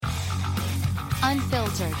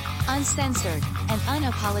Unfiltered, uncensored, and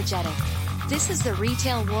unapologetic. This is the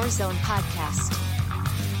Retail Warzone podcast.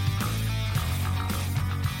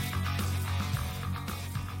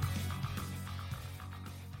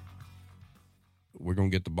 We're going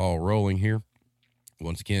to get the ball rolling here.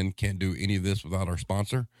 Once again, can't do any of this without our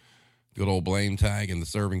sponsor, good old Blame Tag and the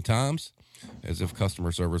Serving Times, as if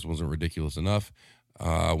customer service wasn't ridiculous enough.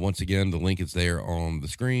 Once again, the link is there on the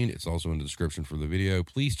screen. It's also in the description for the video.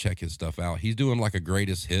 Please check his stuff out. He's doing like a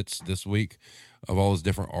greatest hits this week of all his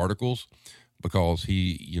different articles because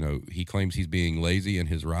he claims he's being lazy in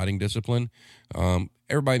his writing discipline.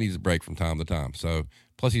 Everybody needs a break from time to time. So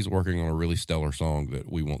plus he's working on a really stellar song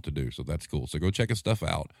that we want to do. So that's cool. So go check his stuff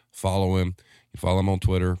out. Follow him. You follow him on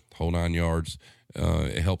Twitter, whole 9 yards.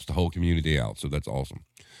 It helps the whole community out. So that's awesome.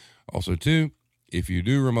 Also too, if you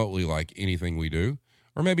do remotely like anything we do,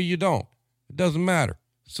 or maybe you don't, it doesn't matter.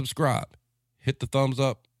 Subscribe, hit the thumbs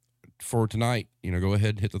up for tonight. Go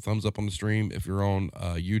ahead and hit the thumbs up on the stream. If you're on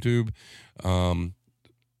YouTube,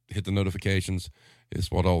 hit the notifications.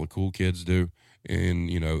 It's what all the cool kids do. And,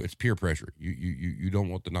 it's peer pressure. You don't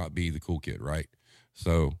want to not be the cool kid, right?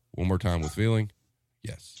 So one more time with feeling.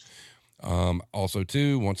 Yes. Also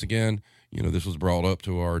too, once again, this was brought up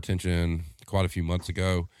to our attention quite a few months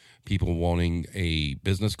ago. People wanting a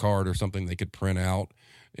business card or something they could print out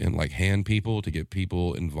and like hand people to get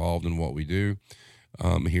people involved in what we do.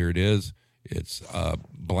 Here it is. It's a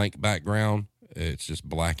blank background. It's just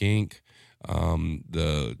black ink.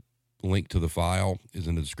 The link to the file is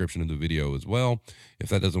in the description of the video as well. If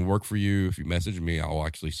that doesn't work for you, if you message me, I'll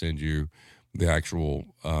actually send you the actual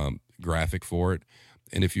graphic for it.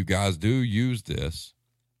 And if you guys do use this,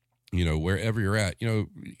 wherever you're at,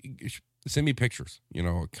 send me pictures,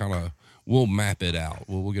 we'll map it out.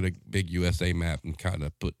 We'll get a big USA map and kind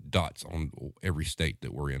of put dots on every state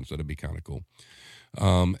that we're in. So that'd be kind of cool.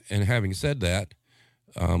 And having said that,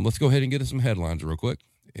 let's go ahead and get us some headlines real quick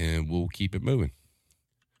and we'll keep it moving.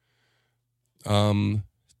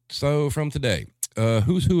 So from today,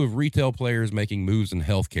 who's who of retail players making moves in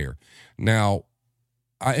healthcare. Now,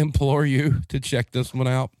 I implore you to check this one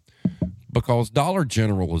out because Dollar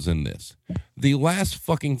General is in this. The last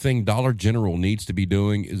fucking thing Dollar General needs to be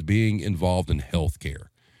doing is being involved in healthcare.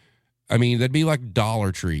 I mean, that'd be like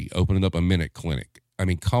Dollar Tree opening up a minute clinic. I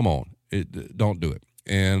mean, come on. Don't do it.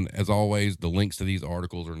 And as always, the links to these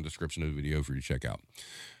articles are in the description of the video for you to check out.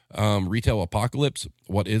 Retail apocalypse.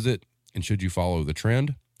 What is it? And should you follow the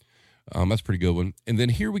trend? That's a pretty good one. And then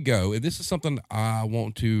here we go. And this is something I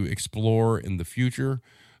want to explore in the future.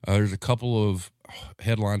 There's a couple of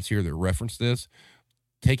headlines here that reference this.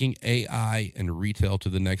 Taking AI and retail to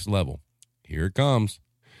the next level. Here it comes.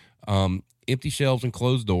 Empty shelves and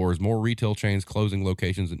closed doors. More retail chains closing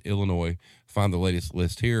locations in Illinois. Find the latest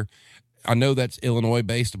list here. I know that's Illinois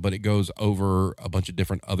based, but it goes over a bunch of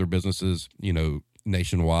different other businesses,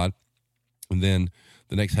 nationwide. And then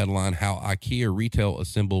the next headline, how IKEA retail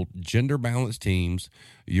assembled gender-balanced teams,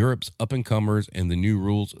 Europe's up-and-comers, and the new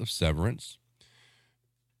rules of severance.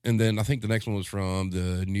 And then I think the next one was from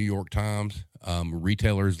the New York Times.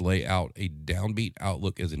 Retailers lay out a downbeat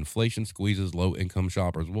outlook as inflation squeezes low-income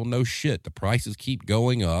shoppers. Well, no shit. The prices keep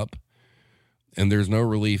going up, and there's no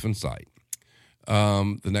relief in sight.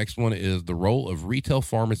 The next one is the role of retail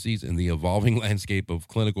pharmacies in the evolving landscape of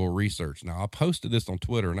clinical research. Now, I posted this on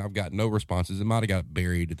Twitter, and I've got no responses. It might have got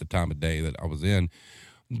buried at the time of day that I was in.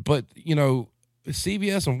 But,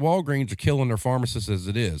 CVS and Walgreens are killing their pharmacists as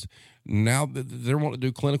it is. Now that they're wanting to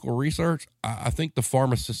do clinical research, I think the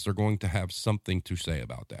pharmacists are going to have something to say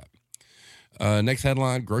about that. Next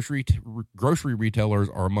headline, grocery retailers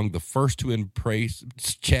are among the first to embrace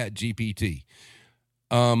ChatGPT.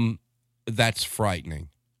 That's frightening.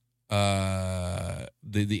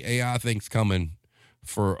 The AI thing's coming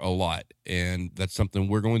for a lot, and that's something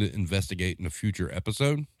we're going to investigate in a future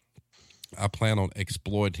episode. I plan on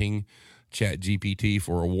exploiting ChatGPT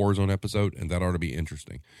for a Warzone episode, and that ought to be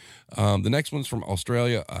interesting. The next one's from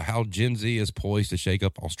Australia, how Gen Z is poised to shake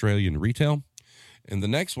up Australian retail. And the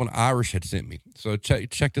next one, Irish had sent me. So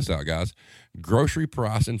check this out, guys. Grocery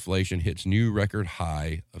price inflation hits new record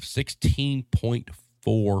high of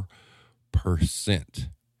 16.4%.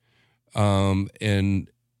 And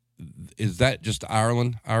is that just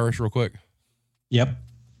Ireland, Irish real quick? Yep.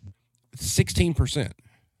 16%.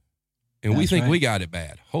 And we think we got it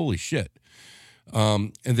bad. Holy shit.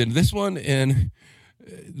 And then this one in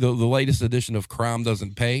the latest edition of Crime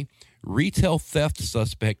Doesn't Pay, retail theft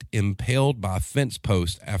suspect impaled by fence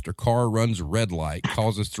post after car runs red light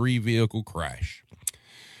causes 3-vehicle crash.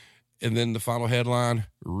 And then the final headline,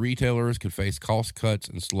 retailers could face cost cuts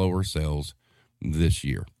and slower sales this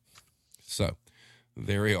year. So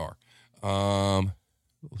there we are.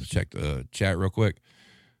 Let's check the chat real quick.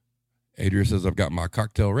 Adria says, I've got my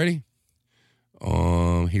cocktail ready.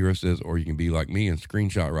 Hero says, or you can be like me and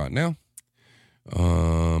screenshot right now.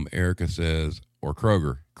 Erica says, or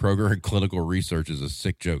Kroger. Kroger and clinical research is a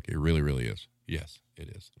sick joke. It really, really is. Yes, it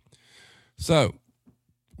is. So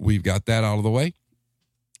we've got that out of the way.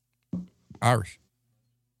 Irish,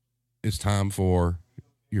 it's time for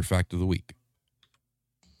your fact of the week.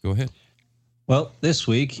 Go ahead. Well, this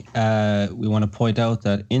week, we want to point out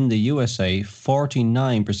that in the USA,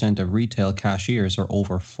 49% of retail cashiers are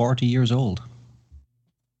over 40 years old.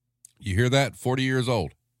 You hear that? 40 years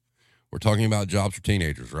old. We're talking about jobs for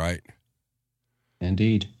teenagers, right?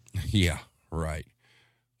 Indeed. Yeah, right.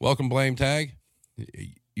 Welcome, Blame Tag.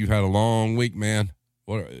 You've had a long week, man.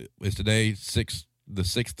 What is today? The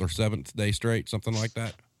sixth or seventh day straight, something like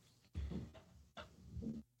that.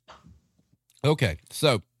 Okay,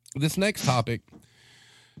 so this next topic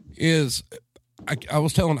is, I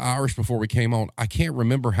was telling Irish before we came on, I can't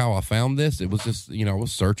remember how I found this. It was just, I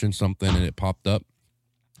was searching something and it popped up.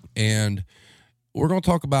 And we're going to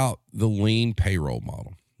talk about the lean payroll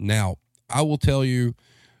model. Now, I will tell you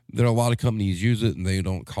that a lot of companies use it and they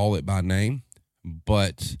don't call it by name.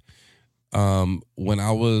 But when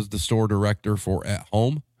I was the store director for At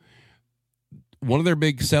Home, one of their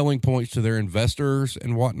big selling points to their investors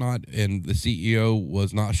and whatnot, and the CEO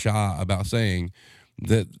was not shy about saying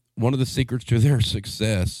that one of the secrets to their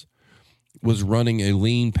success was running a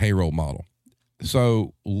lean payroll model.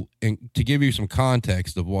 So, and to give you some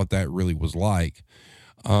context of what that really was like,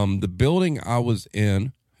 the building I was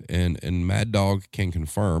in, and Mad Dog can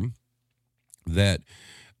confirm that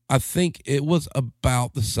I think it was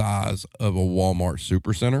about the size of a Walmart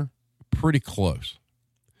supercenter, pretty close.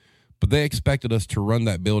 But they expected us to run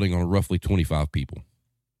that building on roughly 25 people.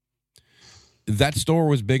 That store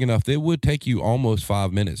was big enough that it would take you almost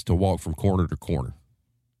 5 minutes to walk from corner to corner.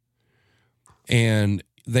 And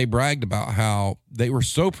they bragged about how they were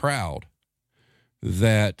so proud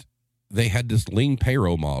that they had this lean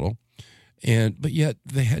payroll model, but yet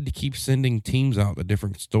they had to keep sending teams out to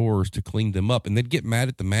different stores to clean them up. And they'd get mad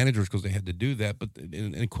at the managers because they had to do that,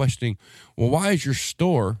 and questioning, well, why is your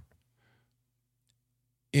store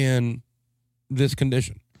in this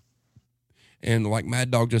condition? And like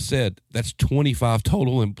Mad Dog just said, that's 25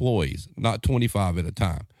 total employees, not 25 at a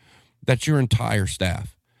time. That's your entire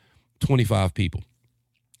staff, 25 people.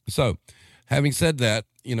 So having said that,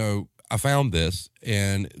 I found this,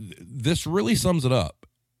 and this really sums it up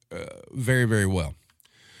very, very well.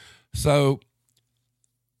 So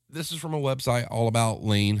this is from a website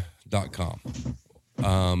allaboutlean.com.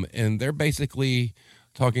 And they're basically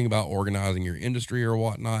talking about organizing your industry or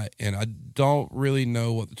whatnot. And I don't really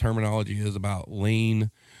know what the terminology is about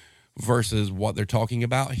lean versus what they're talking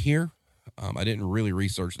about here. I didn't really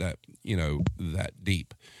research that, that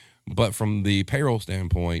deep. But from the payroll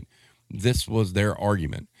standpoint, this was their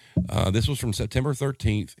argument. This was from September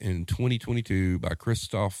 13th in 2022 by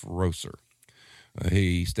Christoph Rosser.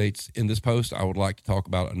 He states, in this post, I would like to talk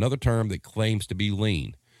about another term that claims to be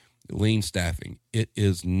lean staffing. It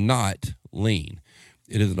is not lean.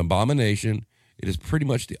 It is an abomination. It is pretty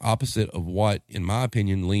much the opposite of what, in my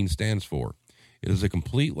opinion, lean stands for. It is a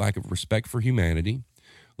complete lack of respect for humanity.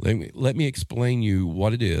 Let me explain you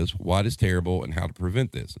what it is, why it is terrible, and how to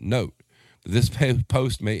prevent this. Note, this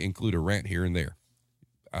post may include a rant here and there.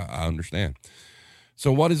 I understand.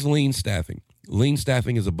 So what is lean staffing? Lean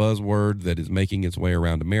staffing is a buzzword that is making its way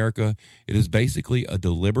around America. It is basically a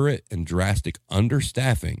deliberate and drastic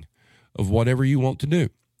understaffing of whatever you want to do.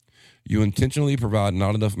 You intentionally provide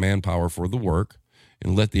not enough manpower for the work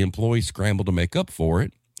and let the employee scramble to make up for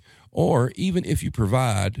it. Or even if you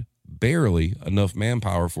provide barely enough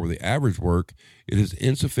manpower for the average work, it is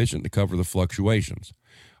insufficient to cover the fluctuations.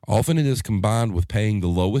 Often it is combined with paying the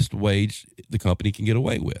lowest wage the company can get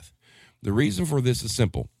away with. The reason for this is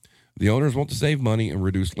simple. The owners want to save money and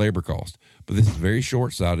reduce labor costs, but this is very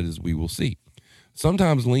short-sighted, as we will see.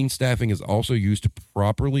 Sometimes lean staffing is also used to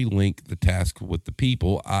properly link the task with the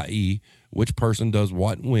people, i.e., which person does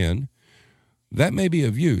what and when. That may be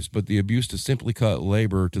of use, but the abuse to simply cut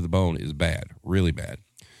labor to the bone is bad, really bad.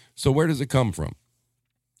 So where does it come from?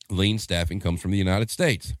 Lean staffing comes from the United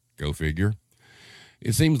States. Go figure.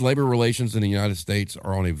 It seems labor relations in the United States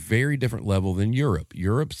are on a very different level than Europe.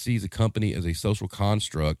 Europe sees a company as a social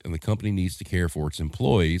construct, and the company needs to care for its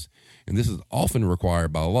employees, and this is often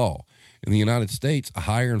required by law. In the United States, a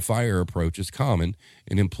hire and fire approach is common,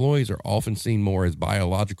 and employees are often seen more as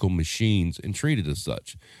biological machines and treated as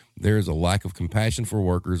such. There is a lack of compassion for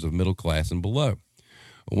workers of middle class and below.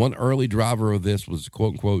 One early driver of this was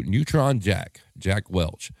quote-unquote Neutron Jack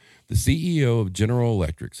Welch, the CEO of General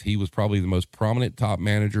Electric. He was probably the most prominent top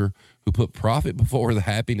manager who put profit before the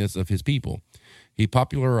happiness of his people. He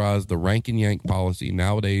popularized the rank and yank policy,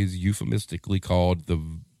 nowadays euphemistically called the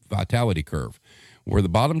vitality curve, where the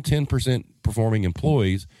bottom 10% performing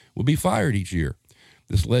employees would be fired each year.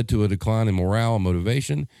 This led to a decline in morale and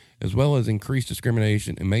motivation, as well as increased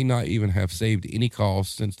discrimination, and may not even have saved any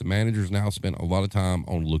costs since the managers now spent a lot of time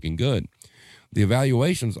on looking good. The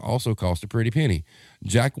evaluations also cost a pretty penny.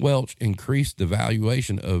 Jack Welch increased the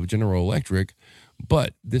valuation of General Electric,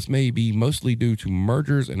 but this may be mostly due to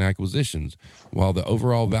mergers and acquisitions, while the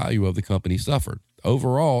overall value of the company suffered.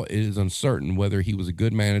 Overall, it is uncertain whether he was a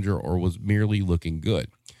good manager or was merely looking good.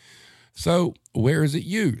 So, where is it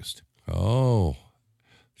used? Oh,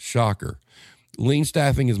 shocker. Lean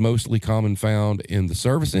staffing is mostly common found in the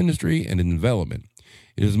service industry and in development.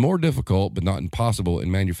 It is more difficult, but not impossible, in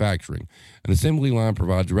manufacturing. An assembly line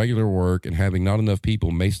provides regular work, and having not enough people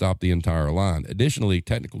may stop the entire line. Additionally,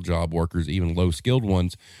 technical job workers, even low-skilled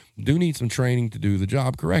ones, do need some training to do the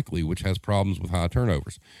job correctly, which has problems with high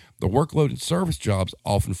turnovers. The workload in service jobs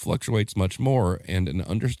often fluctuates much more, and an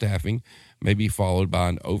understaffing may be followed by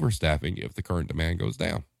an overstaffing if the current demand goes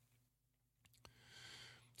down.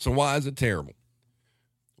 So why is it terrible?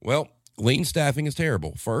 Well, lean staffing is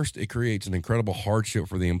terrible. First, it creates an incredible hardship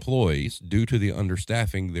for the employees. Due to the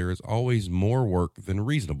understaffing, there is always more work than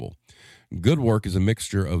reasonable. Good work is a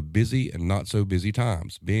mixture of busy and not so busy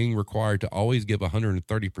times. Being required to always give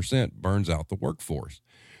 130% burns out the workforce.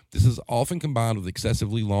 This is often combined with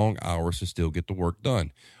excessively long hours to still get the work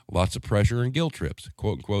done. Lots of pressure and guilt trips.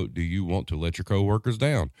 Quote unquote, do you want to let your coworkers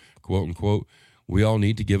down? Quote unquote, we all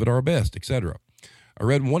need to give it our best, etc. I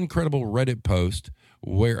read one credible Reddit post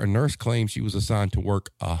where a nurse claimed she was assigned to work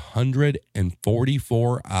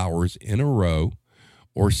 144 hours in a row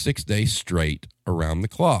or 6 days straight around the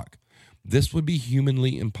clock. This would be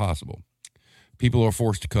humanly impossible. People are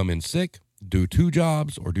forced to come in sick, do two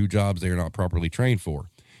jobs, or do jobs they are not properly trained for.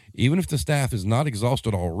 Even if the staff is not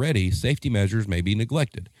exhausted already, safety measures may be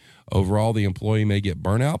neglected. Overall, the employee may get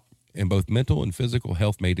burnout, and both mental and physical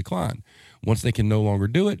health may decline. Once they can no longer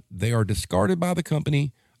do it, they are discarded by the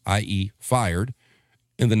company, i.e. fired,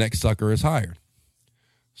 and the next sucker is hired.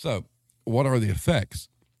 So, what are the effects?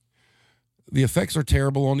 The effects are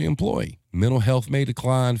terrible on the employee. Mental health may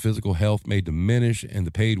decline, physical health may diminish, and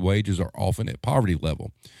the paid wages are often at poverty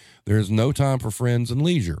level. There is no time for friends and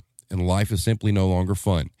leisure, and life is simply no longer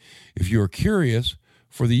fun. If you are curious,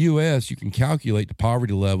 for the U.S., you can calculate the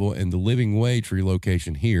poverty level and the living wage for your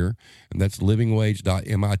location here, and that's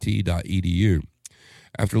livingwage.mit.edu.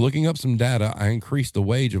 After looking up some data, I increased the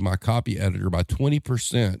wage of my copy editor by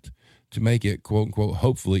 20% to make it, quote unquote,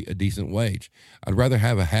 hopefully a decent wage. I'd rather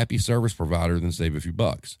have a happy service provider than save a few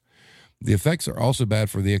bucks. The effects are also bad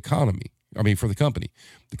for the company.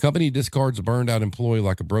 The company discards a burned out employee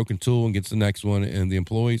like a broken tool and gets the next one, and the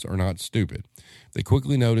employees are not stupid. They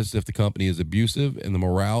quickly notice if the company is abusive, and the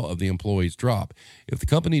morale of the employees drop. If the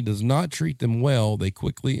company does not treat them well, they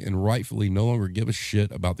quickly and rightfully no longer give a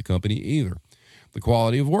shit about the company either. The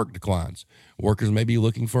quality of work declines. Workers may be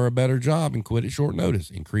looking for a better job and quit at short notice,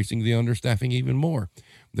 increasing the understaffing even more.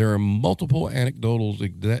 There are multiple anecdotal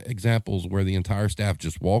examples where the entire staff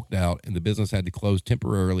just walked out and the business had to close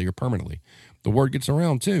temporarily or permanently. The word gets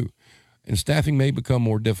around too, and staffing may become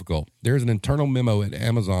more difficult. There's an internal memo at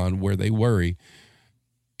Amazon where they worry,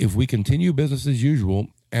 if we continue business as usual,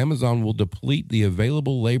 Amazon will deplete the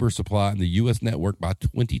available labor supply in the U.S. network by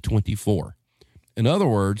 2024. In other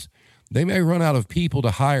words, they may run out of people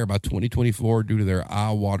to hire by 2024 due to their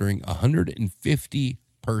eye-watering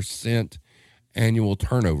 150% annual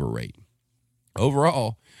turnover rate.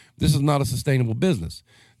 Overall, this is not a sustainable business.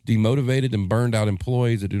 Demotivated and burned out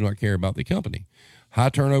employees that do not care about the company. High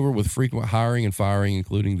turnover with frequent hiring and firing,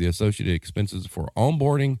 including the associated expenses for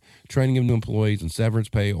onboarding, training of new employees, and severance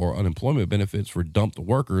pay or unemployment benefits for dumped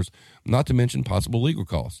workers, not to mention possible legal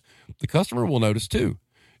costs. The customer will notice too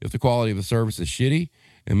if the quality of the service is shitty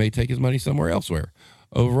and may take his money somewhere elsewhere.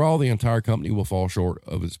 Overall, the entire company will fall short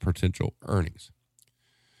of its potential earnings.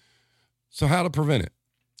 So how to prevent it?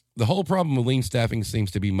 The whole problem with lean staffing seems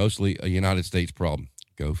to be mostly a United States problem.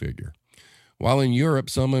 Go figure. While in Europe,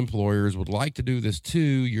 some employers would like to do this too,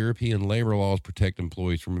 European labor laws protect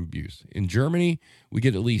employees from abuse. In Germany, we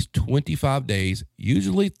get at least 25 days,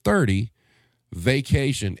 usually 30,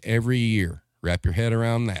 vacation every year. Wrap your head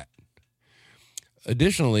around that.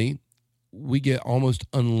 Additionally, we get almost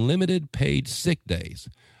unlimited paid sick days.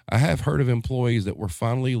 I have heard of employees that were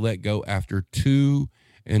finally let go after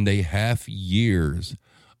 2.5 years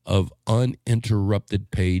of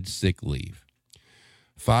uninterrupted paid sick leave.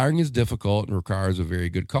 Firing is difficult and requires a very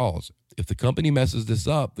good cause. If the company messes this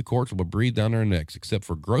up, the courts will breathe down their necks. Except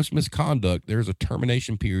for gross misconduct, there's a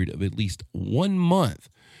termination period of at least 1 month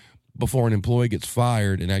before an employee gets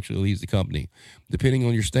fired and actually leaves the company. Depending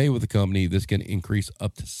on your stay with the company, this can increase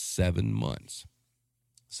up to 7 months.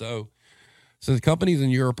 So, since companies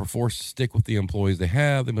in Europe are forced to stick with the employees they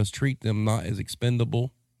have, they must treat them not as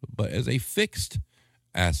expendable, but as a fixed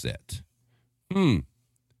asset.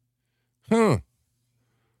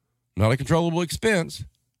 Not a controllable expense.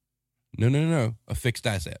 No. A fixed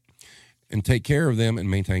asset. And take care of them and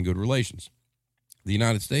maintain good relations. The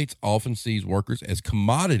United States often sees workers as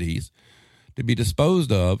commodities to be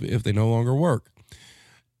disposed of if they no longer work.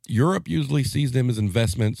 Europe usually sees them as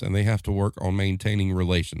investments, and they have to work on maintaining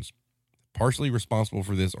relations. Partially responsible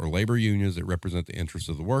for this are labor unions that represent the interests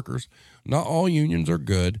of the workers. Not all unions are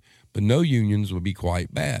good, but no unions would be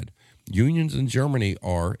quite bad. Unions in Germany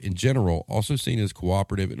are, in general, also seen as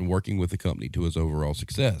cooperative in working with the company to its overall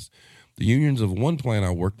success. The unions of one plant I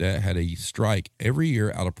worked at had a strike every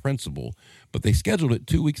year out of principle, but they scheduled it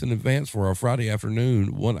 2 weeks in advance for a Friday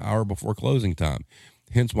afternoon, 1 hour before closing time.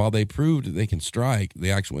 Hence, while they proved that they can strike,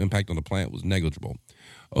 the actual impact on the plant was negligible.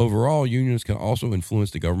 Overall, unions can also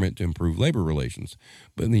influence the government to improve labor relations.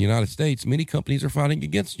 But in the United States, many companies are fighting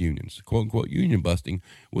against unions, quote-unquote union busting,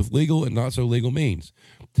 with legal and not so legal means.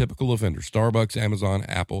 Typical offenders: Starbucks, Amazon,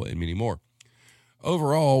 Apple, and many more.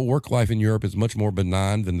 Overall, work life in Europe is much more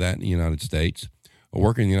benign than that in the United States. A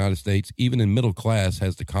worker in the United States, even in middle class,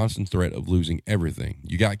 has the constant threat of losing everything.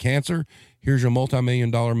 You got cancer? Here's your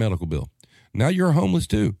multi-million-dollar medical bill. Now you're homeless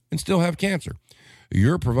too and still have cancer.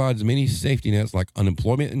 Europe provides many safety nets like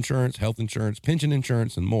unemployment insurance, health insurance, pension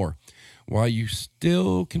insurance, and more. While you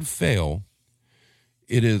still can fail,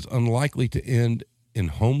 it is unlikely to end in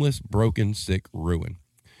homeless, broken, sick ruin.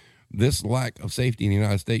 This lack of safety in the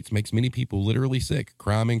United States makes many people literally sick.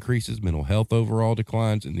 Crime increases, mental health overall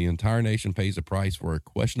declines, and the entire nation pays a price for a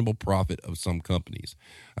questionable profit of some companies.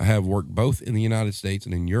 I have worked both in the United States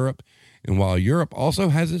and in Europe, and while Europe also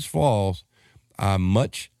has its flaws, I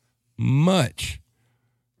much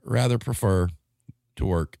rather prefer to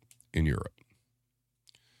work in Europe.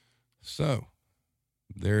 So,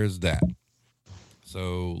 there's that.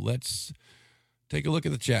 So, let's take a look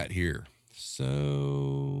at the chat here.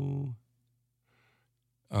 So,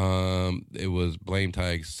 it was Blame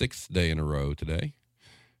Tag's 6th day in a row today.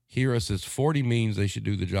 Hero says 40 means they should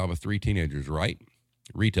do the job of 3 teenagers, right?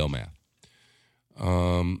 Retail math.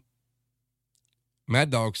 Mad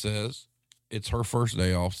Dog says it's her first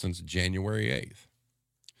day off since January 8th.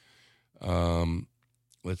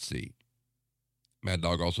 Let's see. Mad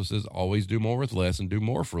Dog also says always do more with less and do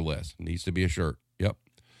more for less. Needs to be a shirt. Yep.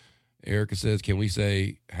 Erica says, can we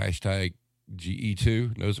say hashtag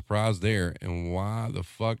GE2? No surprise there. And why the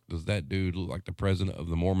fuck does that dude look like the president of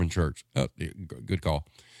the Mormon church? Oh, good call.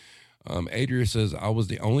 Adria says, I was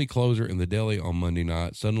the only closer in the deli on Monday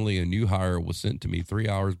night. Suddenly a new hire was sent to me 3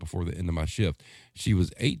 hours before the end of my shift. She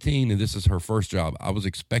was 18 and this is her first job. I was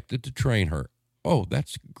expected to train her. Oh,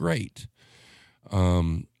 that's great.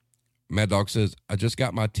 Mad Dog says, I just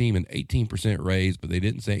got my team an 18% raise, but they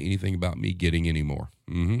didn't say anything about me getting any more.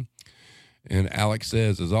 And Alex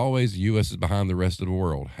says, as always, the U.S. is behind the rest of the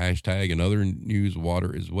world. Hashtag another news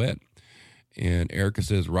water is wet. And Erica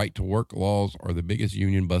says, right to work laws are the biggest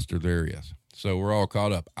union buster there is. So we're all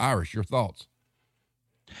caught up. Irish, your thoughts?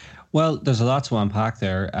 Well, there's a lot to unpack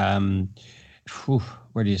there.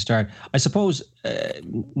 Where do you start? I suppose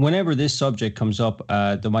whenever this subject comes up,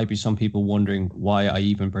 there might be some people wondering why I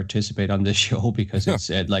even participate on this show, because it's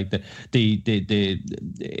like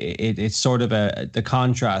it's sort of the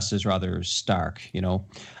contrast is rather stark, you know,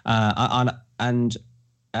 on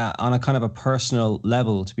a kind of a personal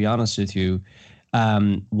level. To be honest with you,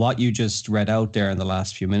 what you just read out there in the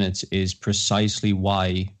last few minutes is precisely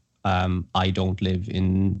why I don't live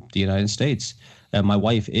in the United States. My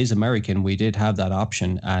wife is American. We did have that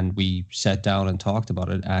option and we sat down and talked about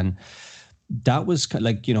it. And that was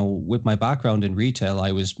like, you know, with my background in retail,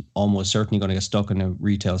 I was almost certainly going to get stuck in a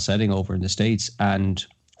retail setting over in the States. And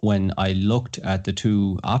when I looked at the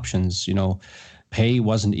two options, you know, pay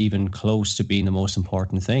wasn't even close to being the most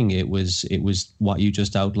important thing. It was what you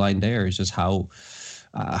just outlined there, is just how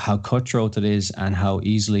cutthroat it is and how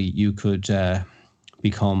easily you could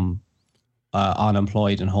become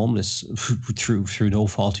unemployed and homeless through no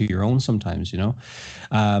fault of your own sometimes, you know.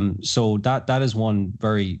 So that is one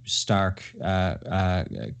very stark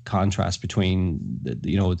contrast between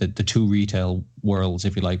the two retail worlds,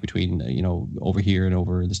 if you like, between over here and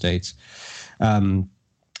over in the States.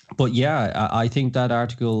 But yeah, I think that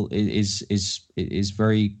article is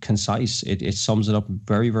very concise. It sums it up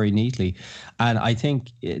very, very neatly, and I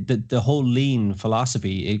think the whole lean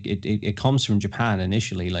philosophy it comes from Japan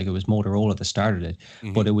initially. Like, it was Motorola that started it,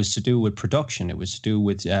 Mm-hmm. but it was to do with production. It was to do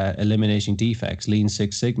with eliminating defects, Lean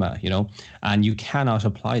Six Sigma. And you cannot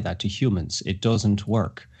apply that to humans. It doesn't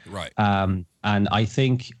work. Right. And I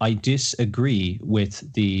think I disagree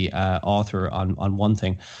with the author on one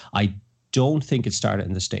thing. I don't think it started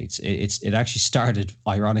in the States. It actually started,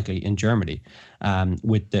 ironically, in Germany,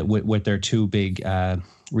 with their two big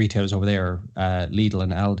retailers over there, Lidl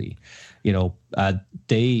and Aldi.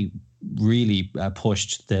 They really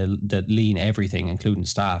pushed the lean everything, including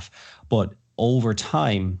staff. But over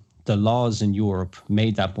time, the laws in Europe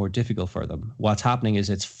made that more difficult for them. What's happening is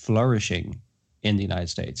it's flourishing in the United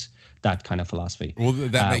States, that kind of philosophy. Well,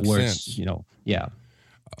 that makes sense. Yeah.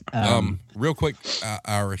 Real quick,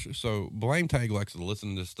 Irish. So Blame Tag likes to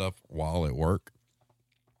listen to this stuff while at work,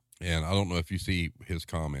 and I don't know if you see his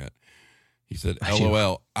comment. He said,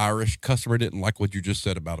 "LOL, Irish customer didn't like what you just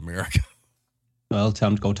said about America." Well, tell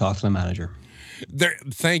him to go talk to the manager. There.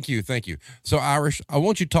 Thank you. So Irish, I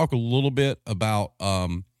want you to talk a little bit about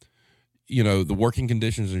the working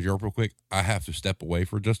conditions in Europe real quick. I have to step away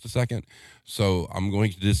for just a second, so I'm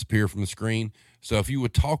going to disappear from the screen. So if you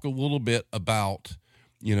would talk a little bit about,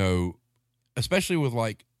 especially with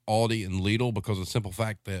like Aldi and Lidl, because of the simple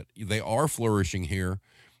fact that they are flourishing here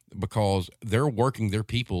because they're working their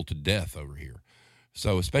people to death over here.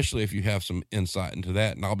 So especially if you have some insight into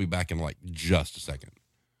that, and I'll be back in like just a second.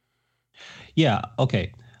 Yeah.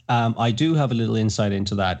 Okay. I do have a little insight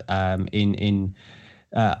into that.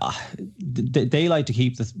 They like to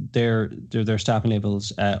keep their staffing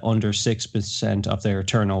levels under 6% of their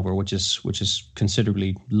turnover, which is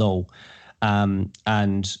considerably low.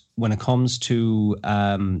 And when it comes to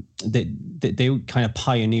they kind of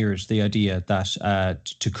pioneered the idea that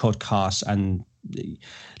to cut costs and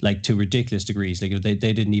like to ridiculous degrees. Like they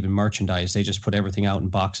didn't even merchandise; they just put everything out in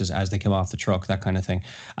boxes as they came off the truck, that kind of thing.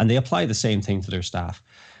 And they apply the same thing to their staff.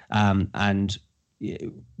 And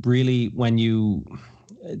really, when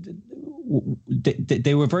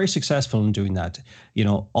they were very successful in doing that.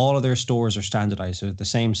 All of their stores are standardized, they're the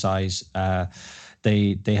same size.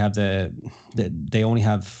 They have they only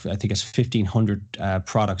have, I think it's 1,500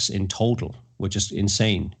 products in total, which is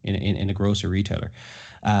insane in a grocery retailer.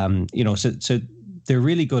 So they're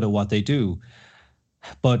really good at what they do,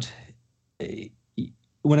 but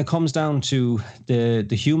when it comes down to the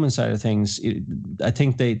human side of things, I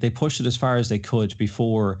think they pushed it as far as they could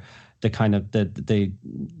before the kind of the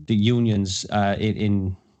unions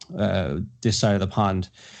in this side of the pond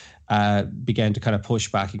began to kind of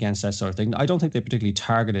push back against that sort of thing. I don't think they particularly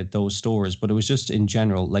targeted those stores, but it was just in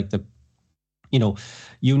general, like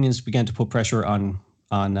unions began to put pressure on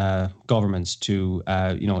governments to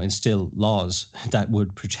instill laws that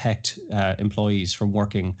would protect employees from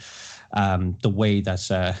working the way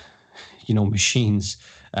that machines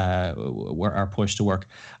are pushed to work.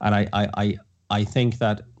 And I think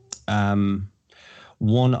that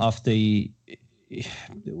one of the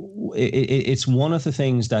it's one of the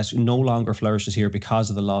things that no longer flourishes here because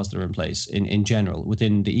of the laws that are in place in general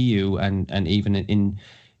within the EU and even in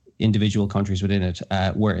individual countries within it,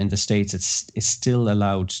 where in the States it's still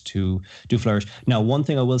allowed to flourish. Now, one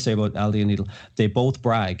thing I will say about Aldi and Lidl, they both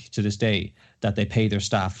brag to this day that they pay their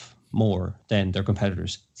staff more than their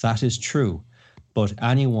competitors. That is true, but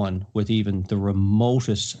anyone with even the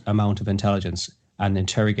remotest amount of intelligence and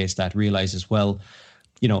interrogates that realizes, well,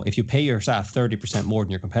 if you pay your staff 30% more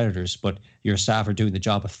than your competitors, but your staff are doing the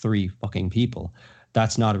job of 3 fucking people,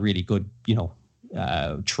 that's not a really good,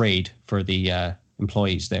 trade for the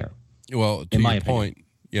employees there. Well, to your point,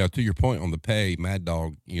 to your point on the pay, Mad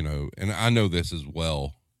Dog, and I know this as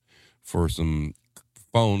well for some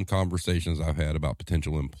phone conversations I've had about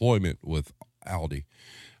potential employment with Aldi.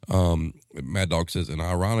 Mad Dog says, and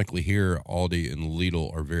ironically here, Aldi and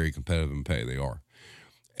Lidl are very competitive in pay. They are.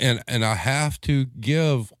 And I have to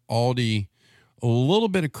give Aldi a little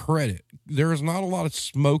bit of credit. There is not a lot of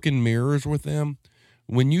smoke and mirrors with them.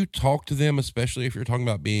 When you talk to them, especially if you're talking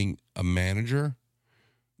about being a manager,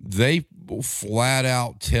 they flat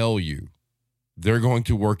out tell you they're going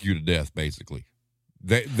to work you to death, basically.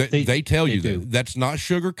 They tell you that. That's not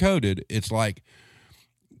sugar-coated. It's like,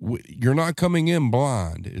 you're not coming in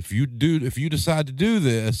blind. If you decide to do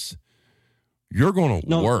this, you're going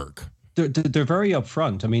to work. They're very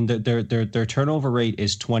upfront. I mean, their turnover rate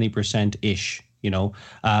is 20% ish.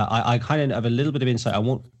 I kind of have a little bit of insight. I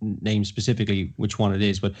won't name specifically which one it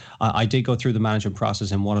is, but I did go through the management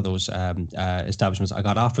process in one of those establishments. I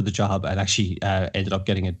got offered the job and actually ended up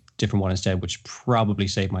getting a different one instead, which probably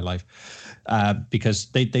saved my life, because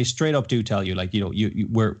they straight up do tell you, like,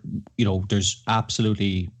 there's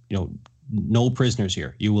absolutely, no prisoners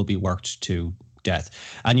here. You will be worked to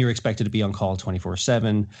death, and you're expected to be on call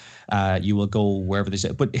 24/7. You will go wherever they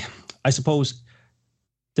say. But I suppose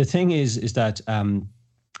the thing is that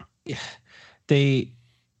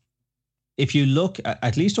if you look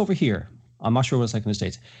at least over here, I'm not sure what it's like in the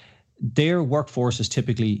States, their workforce is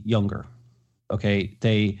typically younger. Okay,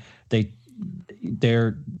 they're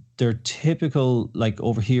typical, like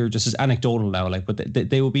over here, just as anecdotal now, like, but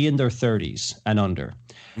they will be in their 30s and under,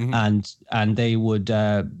 and they would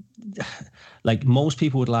like most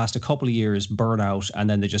people would last a couple of years, burn out, and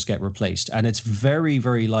then they just get replaced. And it's very,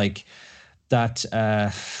 very like that.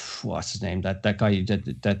 What's his name? That guy,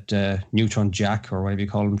 that Neutron Jack, or whatever you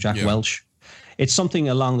call him, Jack Welch. It's something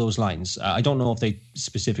along those lines. I don't know if they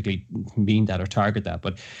specifically mean that or target that,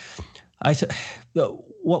 but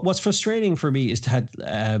what's frustrating for me is that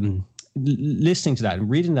listening to that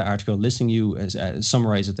and reading that article, listening to you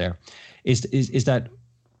summarize it there, is that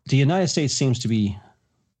the United States seems to be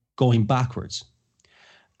going backwards,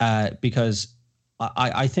 because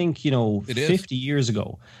I think 50 years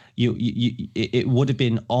ago it would have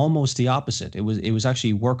been almost the opposite. It was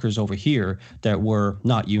actually workers over here that were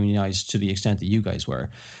not unionized to the extent that you guys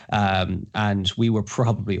were, and we were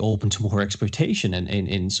probably open to more exploitation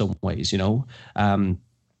in some ways,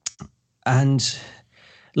 and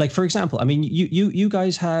like, for example, I mean, you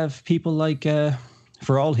guys have people like,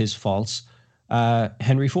 for all his faults,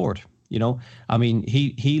 Henry Ford. I mean,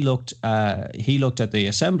 he looked at the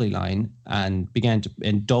assembly line and began to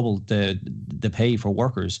double the pay for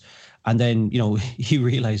workers, and then he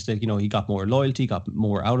realized that he got more loyalty, got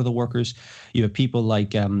more out of the workers. You have people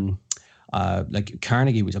like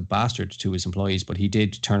Carnegie was a bastard to his employees, but he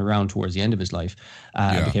did turn around towards the end of his life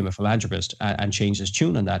and became a philanthropist and changed his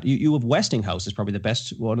tune on that. You have Westinghouse is probably the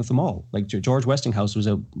best one of them all. Like George Westinghouse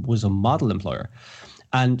was a model employer,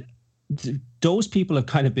 and those people have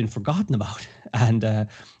kind of been forgotten about, and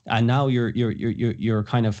now you're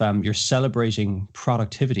kind of you're celebrating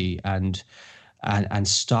productivity and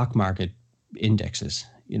stock market indexes.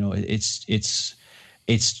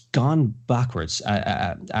 It's gone backwards,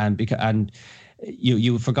 and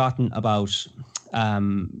you've forgotten about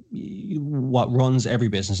what runs every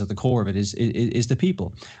business. At the core of it is the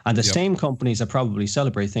people, and the same companies that probably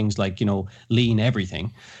celebrate things like lean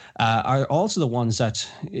everything are also the ones that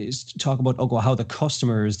talk about how the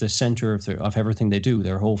customer is the center of everything they do,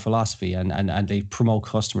 their whole philosophy, and they promote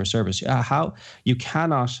customer service. How you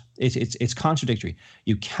cannot, it's contradictory.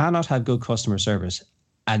 You cannot have good customer service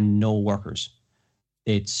and no workers.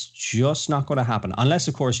 It's just not going to happen, unless,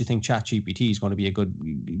 of course, you think ChatGPT is going to be a good,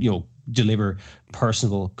 deliver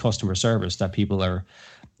personal customer service that people are,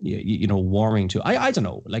 warming to. I don't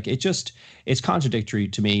know. Like, it's contradictory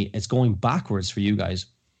to me. It's going backwards for you guys.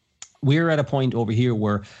 We're at a point over here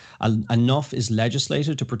where enough is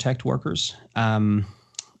legislated to protect workers. Now,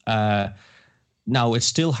 it's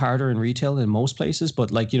still harder in retail than most places, but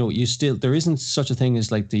there isn't such a thing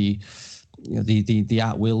as like the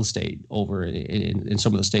at-will state over in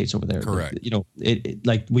some of the states over there. Correct.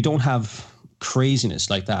 Like, we don't have craziness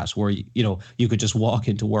like that where you could just walk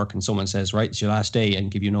into work and someone says, right, it's your last day, and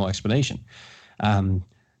give you no explanation.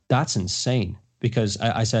 That's insane, because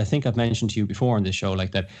I think I've mentioned to you before on this show, like,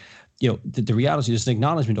 that the reality, there's an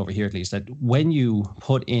acknowledgement over here, at least, that when you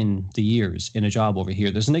put in the years in a job over here,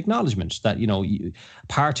 there's an acknowledgement that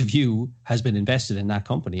part of you has been invested in that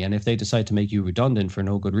company, and if they decide to make you redundant for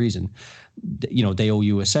no good reason, they owe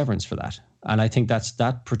you a severance for that. And I think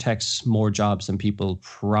that protects more jobs than people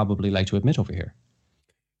probably like to admit over here.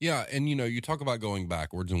 Yeah, and you talk about going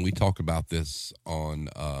backwards, and we talked about this on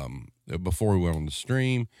before we went on the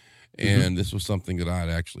stream. And this was something that I had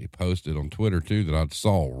actually posted on Twitter too, that I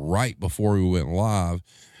saw right before we went live.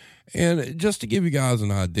 And just to give you guys an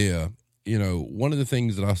idea, one of the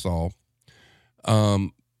things that I saw,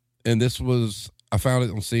 and this was, I found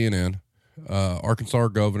it on CNN, Arkansas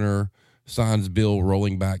governor signs bill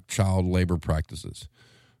rolling back child labor practices.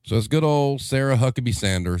 So it's good old Sarah Huckabee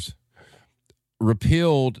Sanders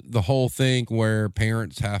repealed the whole thing where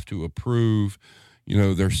parents have to approve,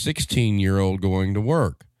 their 16-year-old going to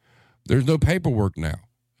work. There's no paperwork now.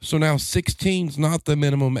 So now 16 is not the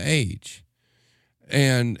minimum age.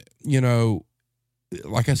 And,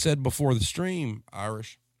 like I said before the stream,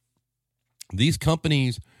 Irish, these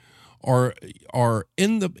companies are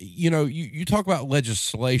in the, you talk about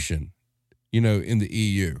legislation, in the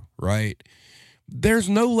EU, right? There's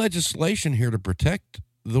no legislation here to protect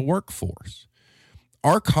the workforce.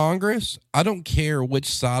 Our Congress, I don't care which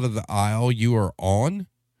side of the aisle you are on,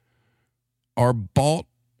 are bought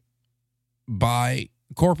by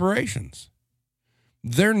corporations.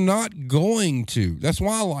 They're not going to. That's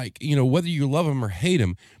why, like, whether you love them or hate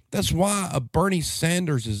them, that's why a Bernie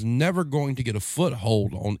Sanders is never going to get a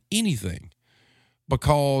foothold on anything,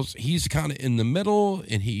 because he's kind of in the middle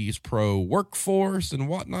and he's pro workforce and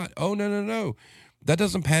whatnot. Oh, no. That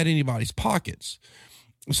doesn't pad anybody's pockets.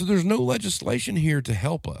 So there's no legislation here to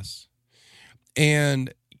help us.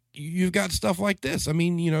 And you've got stuff like this. I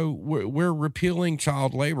mean, we're repealing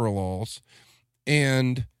child labor laws,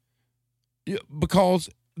 and because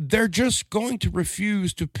they're just going to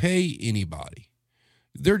refuse to pay anybody.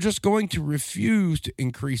 They're just going to refuse to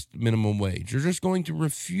increase the minimum wage. They're just going to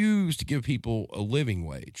refuse to give people a living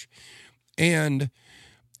wage. And,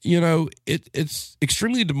 it's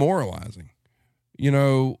extremely demoralizing.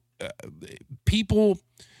 People,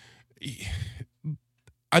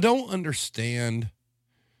 I don't understand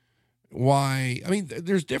why. I mean,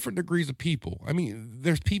 there's different degrees of people. I mean,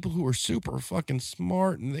 there's people who are super fucking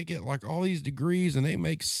smart and they get like all these degrees and they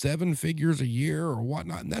make 7 figures a year or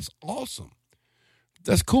whatnot. And that's awesome.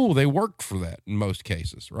 That's cool. They work for that in most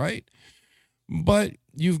cases, right? But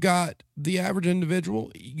you've got the average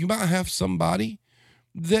individual. You might have somebody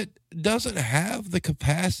that doesn't have the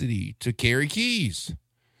capacity to carry keys,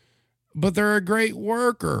 but they're a great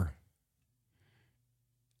worker.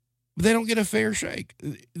 They don't get a fair shake.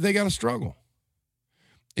 They got to struggle.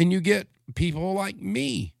 And you get people like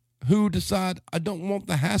me who decide I don't want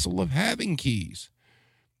the hassle of having keys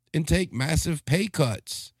and take massive pay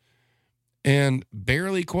cuts and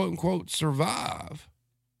barely, quote unquote, survive,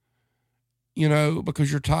 because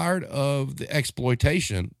you're tired of the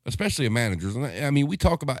exploitation, especially of managers. And I mean, we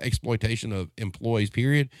talk about exploitation of employees,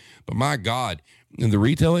 period. But my God, in the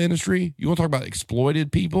retail industry, you want to talk about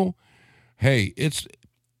exploited people? Hey,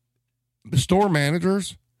 store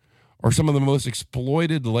managers are some of the most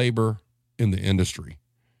exploited labor in the industry.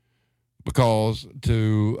 Because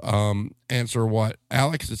to answer what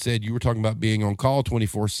Alex had said, you were talking about being on call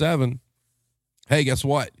 24/7. Hey, guess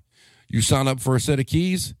what? You sign up for a set of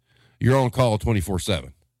keys, you're on call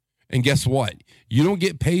 24/7. And guess what? You don't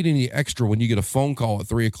get paid any extra when you get a phone call at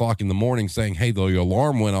 3:00 in the morning saying, hey, the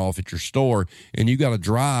alarm went off at your store and you got to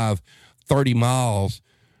drive 30 miles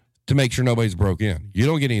to make sure nobody's broke in. You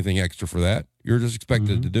don't get anything extra for that. You're just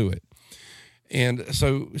expected to do it. And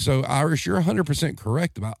so Irish, you're 100%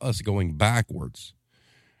 correct about us going backwards.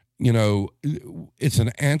 It's an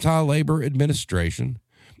anti-labor administration.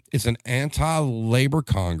 It's an anti-labor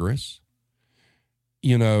Congress.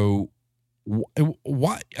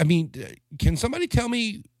 What? I mean, can somebody tell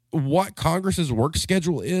me what Congress's work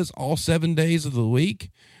schedule is all 7 days of the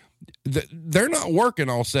week? They're not working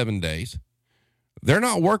all 7 days. They're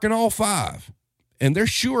not working all 5. And they're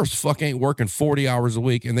sure as fuck ain't working 40 hours a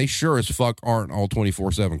week, and they sure as fuck aren't all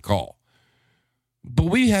 24/7 call. But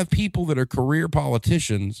we have people that are career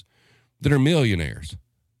politicians that are millionaires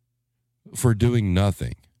for doing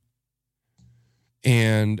nothing.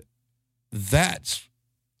 And that's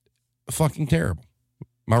fucking terrible.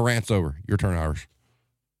 My rant's over. Your turn, Irish.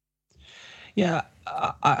 Yeah,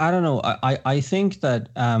 I don't know. I think that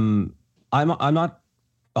I'm not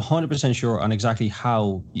 100% sure on exactly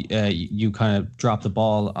how you kind of dropped the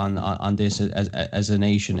ball on this as a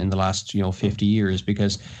nation in the last 50 years,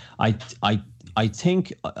 because I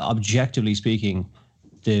think objectively speaking,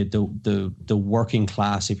 the working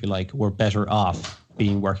class, if you like, were better off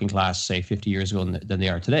being working class, say 50 years ago than they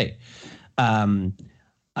are today. And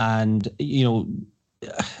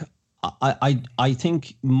I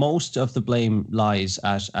think most of the blame lies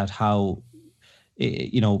at how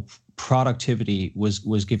productivity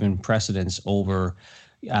was given precedence over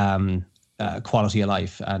quality of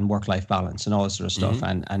life and work-life balance and all that sort of stuff.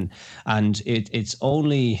 Mm-hmm. And it's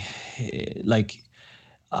only like,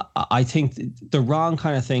 I think the wrong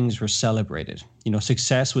kind of things were celebrated.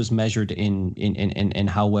 Success was measured in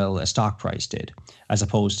how well a stock price did, as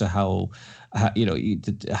opposed to how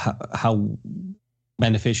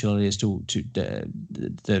beneficial it is to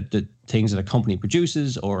the things that a company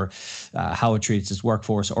produces, or how it treats its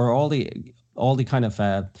workforce, or all the kind of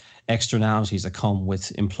externalities that come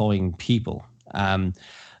with employing people. And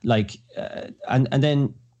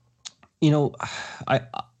then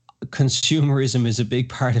consumerism is a big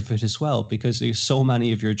part of it as well, because there's so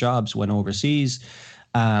many of your jobs went overseas,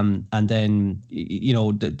 and then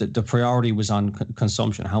the priority was on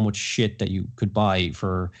consumption, how much shit that you could buy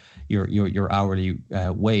for your hourly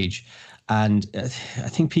wage. And I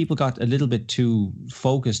think people got a little bit too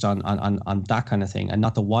focused on that kind of thing, and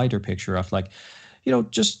not the wider picture of, like,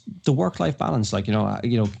 just the work-life balance.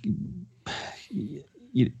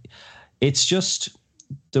 It's just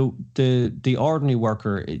the ordinary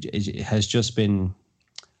worker has just been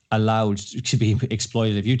allowed to be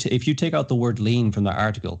exploited. If you take out the word lean from the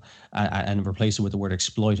article and replace it with the word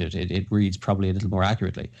exploited, it reads probably a little more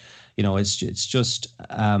accurately. It's just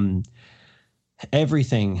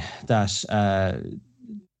everything that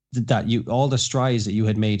all the strides that you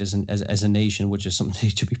had made as a nation, which is something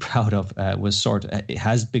to be proud of, it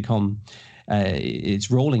has become.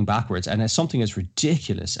 It's rolling backwards, and it's something as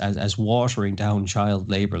ridiculous as watering down child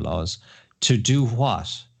labor laws to do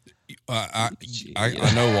what? I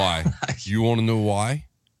know why. You want to know why?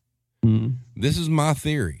 Mm-hmm. This is my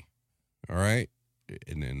theory. All right.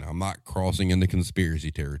 And then I'm not crossing into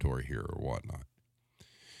conspiracy territory here or whatnot.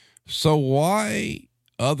 So why,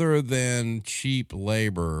 other than cheap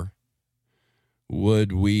labor,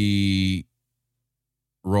 would we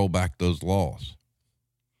roll back those laws?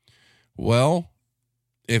 Well,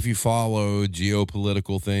 if you follow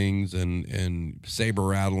geopolitical things and saber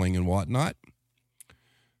rattling and whatnot,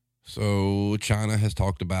 so China has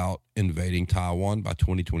talked about invading Taiwan by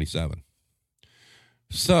 2027.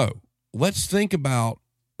 So let's think about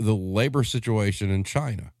the labor situation in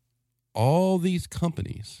China. All these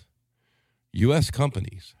companies, U.S.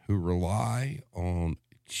 companies, who rely on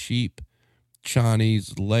cheap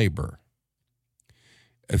Chinese labor.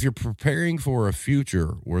 If you're preparing for a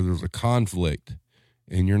future where there's a conflict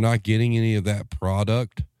and you're not getting any of that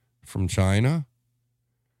product from China,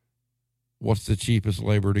 what's the cheapest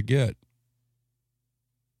labor to get?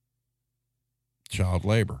 Child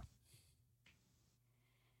labor.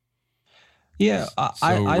 Yeah,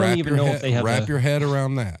 I don't even know if they have wrap your head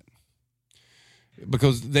around that,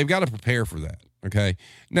 because they've got to prepare for that. Okay.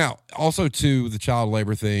 Now, also to the child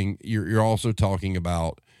labor thing, you're also talking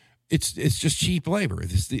about it's just cheap labor.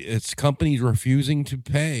 It's companies refusing to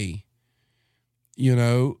pay,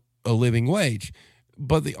 a living wage.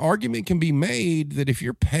 But the argument can be made that if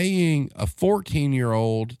you're paying a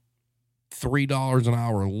 14-year-old $3 an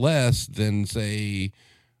hour less than, say,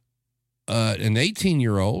 an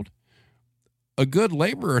 18-year-old, a good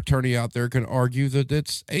labor attorney out there can argue that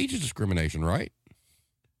it's age discrimination, right?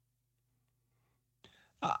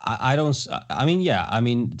 I don't. I mean, yeah. I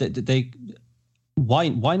mean, they. Why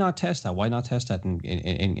not test that? Why not test that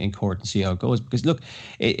in court and see how it goes? Because look,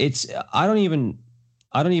 it's. I don't even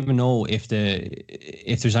know if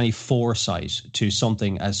there's any foresight to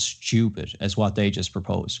something as stupid as what they just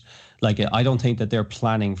proposed. Like, I don't think that they're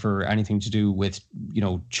planning for anything to do with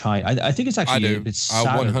China. I think it's actually it's I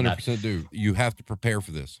 100% do. You have to prepare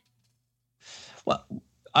for this. Well,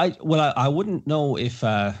 I wouldn't know if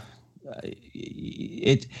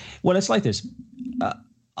it's like this.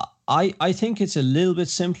 I think it's a little bit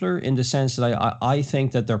simpler in the sense that I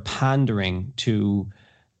think that they're pandering to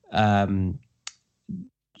those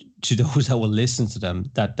that will listen to them,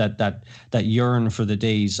 that yearn for the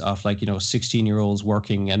days of 16-year-olds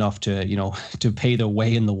working enough to to pay their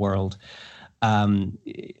way in the world.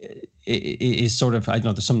 It is sort of, I don't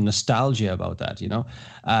know, there's some nostalgia about that,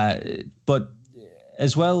 but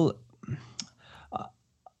as well,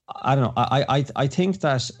 I don't know. I think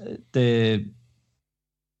that the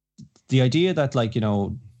idea that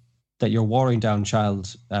that you're watering down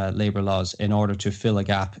child labor laws in order to fill a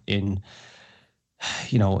gap in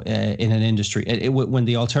in an industry, when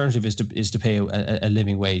the alternative is to pay a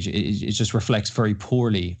living wage, it just reflects very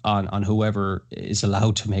poorly on whoever is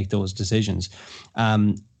allowed to make those decisions.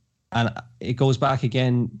 And it goes back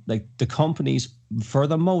again, like the companies, for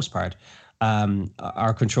the most part,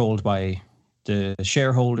 are controlled by the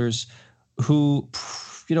shareholders who,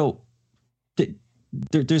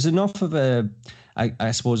 there's enough of a,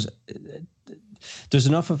 I suppose, there's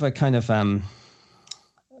enough of a kind of,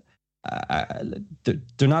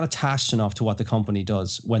 they're not attached enough to what the company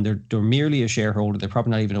does when they're merely a shareholder. They're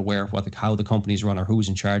probably not even aware of how the company's run or who's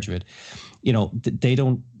in charge of it. They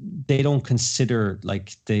don't consider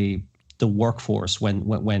like the workforce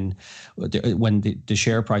when the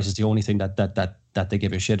share price is the only thing that they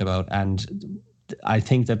give a shit about. And I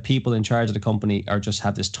think that people in charge of the company just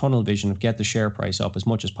have this tunnel vision of get the share price up as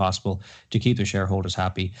much as possible to keep their shareholders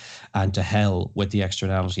happy, and to hell with the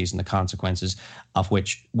externalities and the consequences, of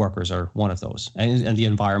which workers are one of those. And the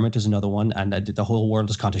environment is another one. And the whole world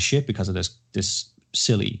has gone to shit because of this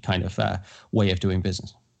silly kind of way of doing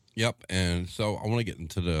business. Yep. And so I want to get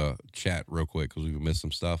into the chat real quick because we've missed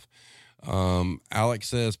some stuff. Alex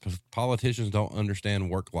says politicians don't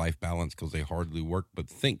understand work-life balance because they hardly work but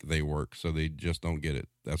think they work, so they just don't get it.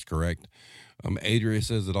 That's correct. Adria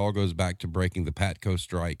says it all goes back to breaking the PATCO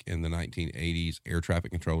strike in the 1980s, air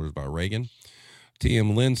traffic controllers by Reagan.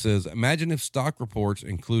 TM Lynn says, imagine if stock reports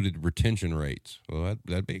included retention rates. Well,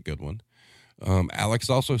 that'd be a good one. Alex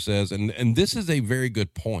also says, and this is a very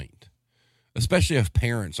good point, especially if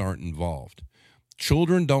parents aren't involved.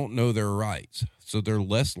 Children don't know their rights, so they're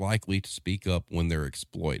less likely to speak up when they're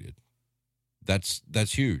exploited. That's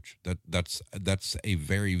huge. That's a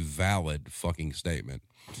very valid fucking statement.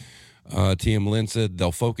 TM Lynn said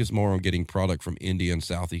they'll focus more on getting product from India and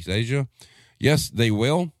Southeast Asia. Yes, they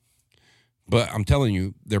will, but I'm telling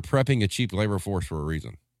you, they're prepping a cheap labor force for a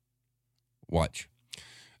reason. Watch.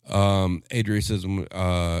 Adria says,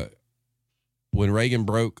 when Reagan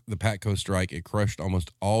broke the PATCO strike, it crushed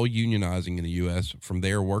almost all unionizing in the U.S. From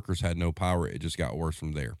there, workers had no power. It just got worse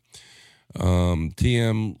from there.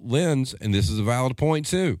 TM Lynn's, and this is a valid point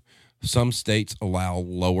too, some states allow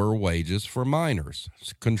lower wages for minors.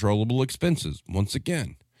 It's controllable expenses. Once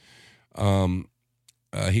again,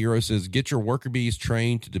 Hero says, get your worker bees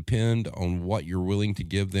trained to depend on what you're willing to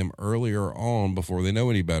give them earlier on before they know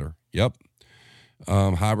any better. Yep.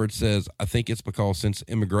 Hybrid says, I think it's because since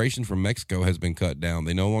immigration from Mexico has been cut down,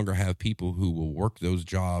 they no longer have people who will work those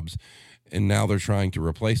jobs, and now they're trying to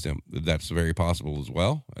replace them. That's very possible as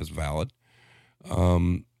well. That's valid.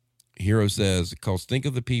 Hero says, because think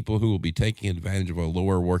of the people who will be taking advantage of a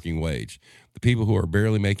lower working wage, the people who are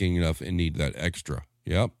barely making enough and need that extra.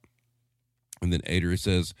 Yep. And then Adria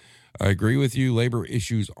says, I agree with you. Labor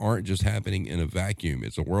issues aren't just happening in a vacuum.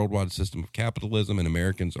 It's a worldwide system of capitalism, and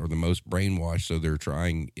Americans are the most brainwashed, so they're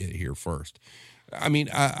trying it here first. I mean,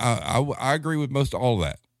 I agree with most all of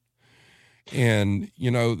that. And, you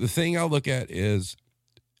know, the thing I look at is,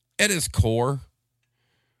 at its core,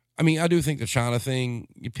 I mean, I do think the China thing,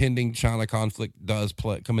 pending China conflict, does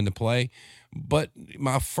come into play. But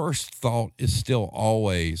my first thought is still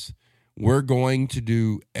always, we're going to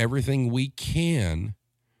do everything we can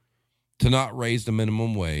to not raise the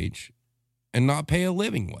minimum wage and not pay a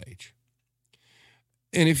living wage.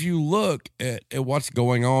 And if you look at what's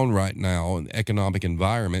going on right now in the economic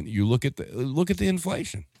environment, you look at the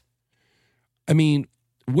inflation. I mean,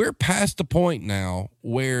 we're past the point now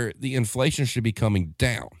where the inflation should be coming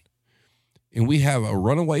down. And we have a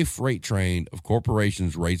runaway freight train of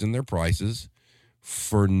corporations raising their prices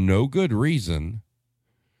for no good reason,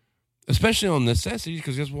 especially on necessities,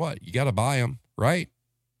 because guess what? You got to buy them, right?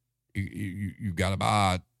 You got to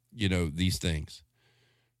buy, you know, these things.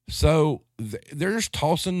 So they're just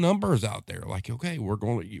tossing numbers out there like, okay, we're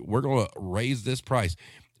going to raise this price.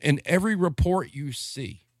 And every report you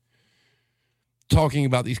see talking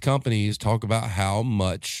about these companies talk about how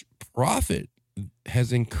much profit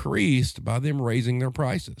has increased by them raising their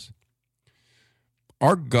prices.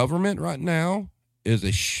 Our government right now is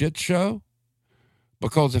a shit show,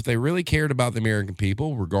 because if they really cared about the American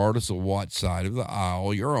people, regardless of what side of the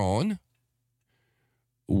aisle you're on,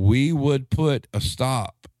 we would put a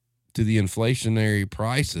stop to the inflationary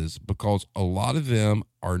prices, because a lot of them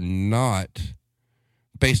are not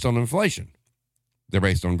based on inflation. They're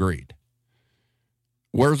based on greed.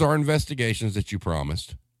 Where's our investigations that you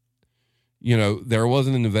promised? You know, there was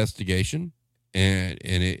an investigation, and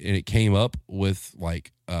it came up with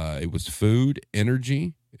like it was food,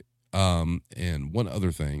 energy, and one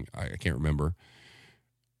other thing I can't remember.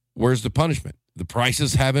 Where's the punishment? The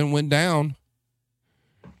prices haven't went down,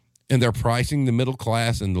 and they're pricing the middle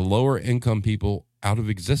class and the lower income people out of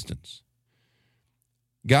existence.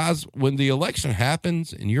 Guys, when the election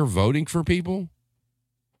happens and you're voting for people,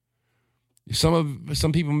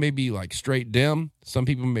 some people may be like straight Dem, some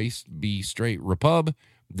people may be straight Repub.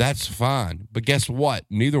 That's fine. But guess what?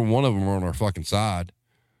 Neither one of them are on our fucking side.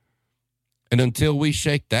 And until we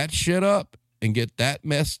shake that shit up and get that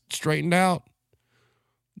mess straightened out,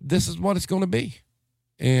 this is what it's going to be.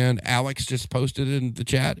 And Alex just posted in the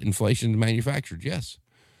chat, inflation is manufactured. Yes.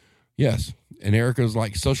 Yes. And Erica's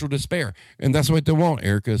like social despair. And that's what they want.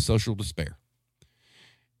 Erica is social despair.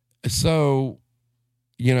 So,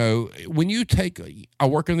 you know, when you I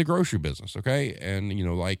work in the grocery business, okay? And, you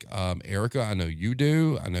know, like Erica, I know you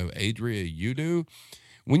do. I know Adria, you do.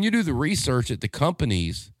 When you do the research at the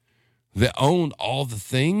companies that own all the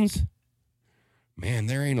things, man,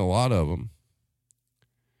 there ain't a lot of them.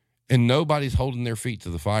 And nobody's holding their feet to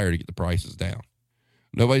the fire to get the prices down.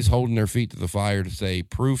 Nobody's holding their feet to the fire to say,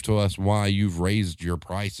 prove to us why you've raised your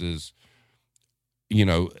prices. You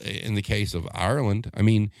know, in the case of Ireland, I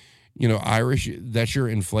mean, you know, Irish, that's your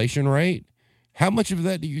inflation rate. How much of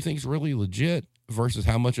that do you think is really legit versus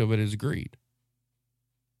how much of it is greed?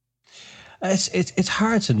 It's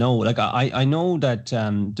hard to know. Like I know that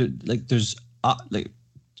there's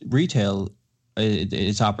retail,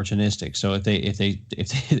 it's opportunistic. So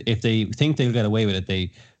if they think they'll get away with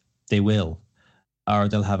it, they will. or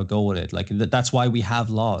they'll have a go at it. Like that's why we have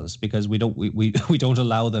laws, because we don't we don't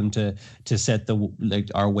allow them to set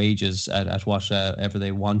our wages at whatever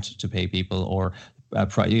they want to pay people, or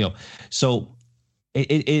so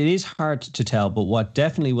it is hard to tell. But what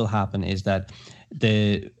definitely will happen is that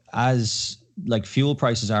as like fuel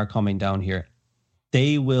prices are coming down here,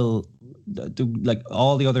 they will, like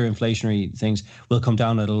all the other inflationary things, will come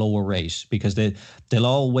down at a lower rate, because they'll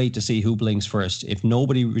all wait to see who blinks first. If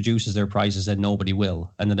nobody reduces their prices, then nobody will,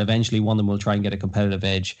 and then eventually one of them will try and get a competitive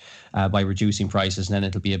edge by reducing prices, and then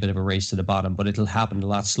it'll be a bit of a race to the bottom. But it'll happen a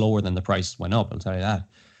lot slower than the prices went up, I'll tell you that.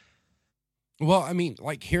 Well, I mean,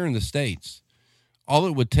 like here in the States, all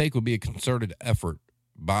it would take would be a concerted effort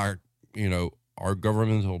by, our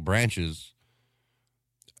governmental branches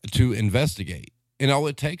to investigate. And all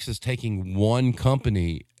it takes is taking one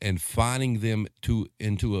company and finding them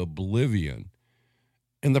into oblivion,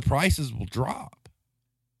 and the prices will drop.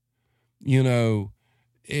 I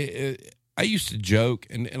used to joke,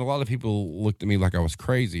 and a lot of people looked at me like I was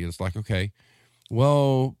crazy. It's like, okay,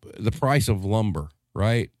 well, the price of lumber,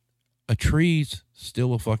 right? A tree's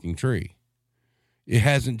still a fucking tree. It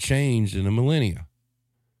hasn't changed in a millennia.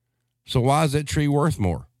 So why is that tree worth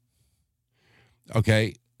more?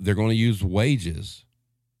 Okay, they're going to use wages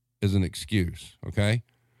as an excuse, okay?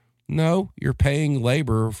 No, you're paying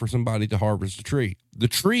labor for somebody to harvest a tree. The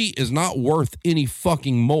tree is not worth any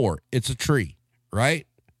fucking more. It's a tree, right?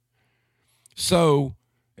 So,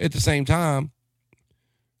 at the same time,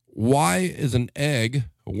 why is an egg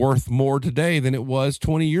worth more today than it was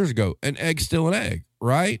 20 years ago? An egg's still an egg,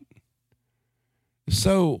 right?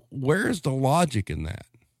 So, where's the logic in that?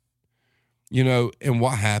 And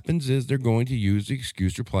what happens is they're going to use the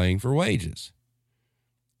excuse you're paying for wages.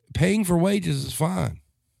 Paying for wages is fine,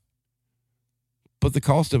 but the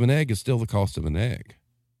cost of an egg is still the cost of an egg.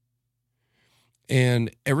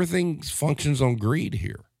 And everything functions on greed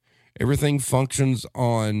here. Everything functions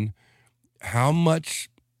on how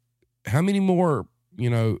many more,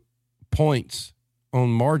 points on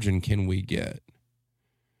margin can we get?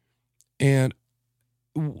 And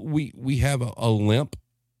we have a limp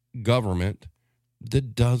government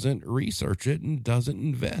that doesn't research it and doesn't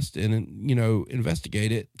invest in it,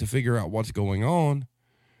 investigate it to figure out what's going on.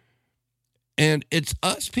 And it's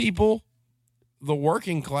us people, the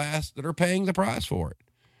working class, that are paying the price for it.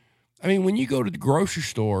 I mean, when you go to the grocery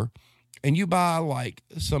store and you buy like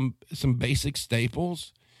some basic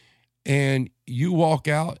staples, and you walk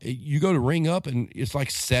out, you go to ring up, and it's like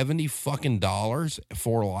 $70 fucking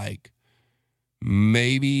for like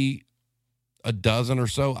maybe a dozen or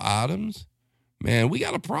so items, man, we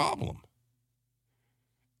got a problem.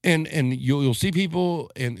 And you'll see people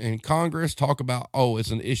in Congress talk about, oh, it's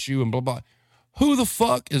an issue and blah, blah. Who the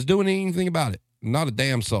fuck is doing anything about it? Not a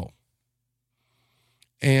damn soul.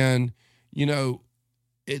 And,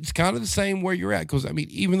 it's kind of the same where you're at. Because, I mean,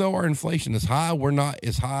 even though our inflation is high, we're not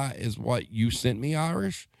as high as what you sent me,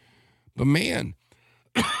 Irish. But, man,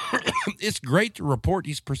 it's great to report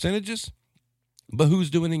these percentages, but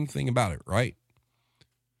who's doing anything about it, right?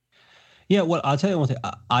 Yeah, well, I'll tell you one thing.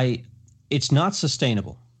 It's not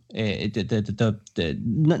sustainable.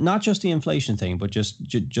 Not just the inflation thing, but just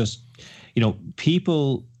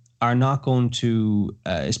people are not going to,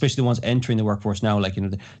 especially the ones entering the workforce now,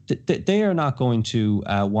 they are not going to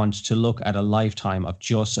want to look at a lifetime of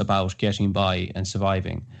just about getting by and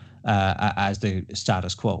surviving as the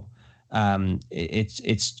status quo. So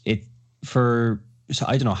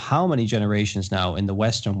I don't know how many generations now in the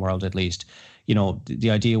Western world, at least,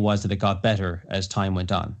 the idea was that it got better as time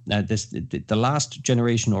went on. Now, the last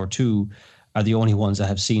generation or two are the only ones that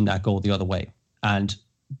have seen that go the other way. And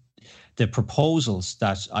the proposals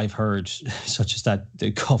that I've heard, such as that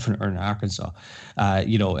the governor in Arkansas,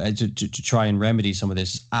 to try and remedy some of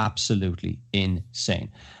this, is absolutely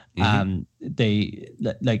insane. Mm-hmm.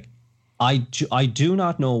 I do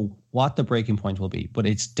not know what the breaking point will be, but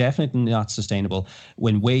it's definitely not sustainable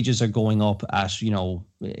when wages are going up at,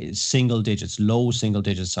 single digits, low single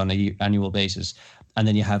digits on an annual basis. And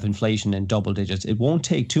then you have inflation in double digits. It won't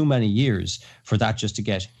take too many years for that just to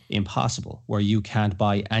get impossible, where you can't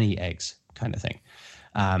buy any eggs, kind of thing.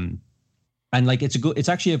 And it's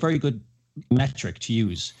actually a very good metric to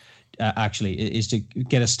use. Is to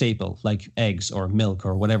get a staple like eggs or milk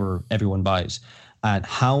or whatever everyone buys, and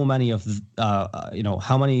how many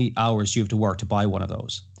how many hours you have to work to buy one of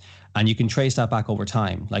those. And you can trace that back over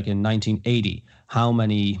time. Like in 1980, how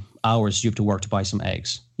many hours you have to work to buy some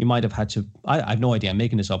eggs? You might have had to, I have no idea, I'm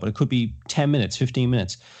making this up, but it could be 10 minutes, 15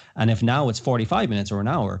 minutes. And if now it's 45 minutes or an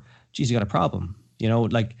hour, geez, you got a problem.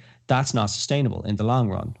 That's not sustainable in the long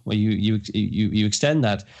run. Well, you extend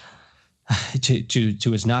that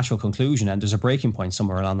to its natural conclusion, and there's a breaking point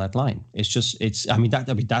somewhere along that line. I mean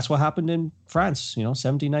that's what happened in France,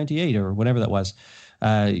 1798 or whatever that was.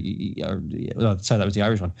 Sorry, that was the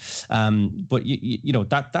Irish one. But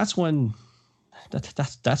that's when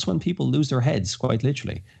that's when people lose their heads, quite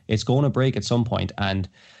literally. It's going to break at some point, and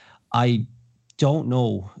I don't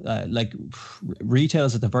know. Like retail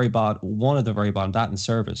is at the very bottom, one of the very bottom. That and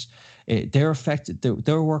service, they're affected.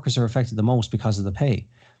 Their workers are affected the most because of the pay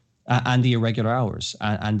and the irregular hours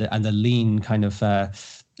and the lean kind of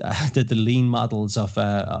the lean models of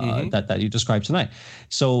that you described tonight.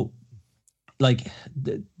 So, like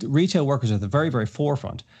the retail workers are at the very, very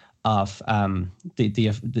forefront of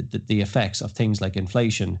the effects of things like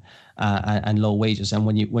inflation and low wages. And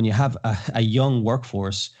when you have a young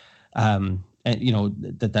workforce,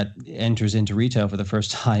 that enters into retail for the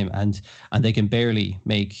first time and they can barely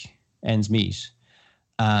make ends meet,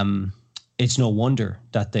 it's no wonder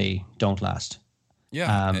that they don't last.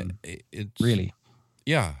 Yeah, it's really.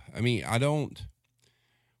 Yeah, I mean,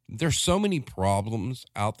 there's so many problems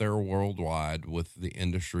out there worldwide with the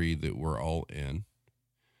industry that we're all in.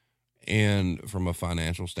 And from a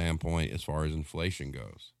financial standpoint, as far as inflation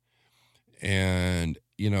goes. And,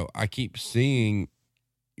 I keep seeing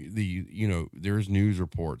there's news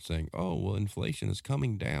reports saying, oh, well, inflation is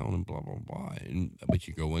coming down and blah, blah, blah. But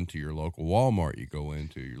you go into your local Walmart, you go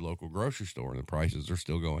into your local grocery store, and the prices are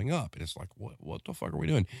still going up. And it's like, what the fuck are we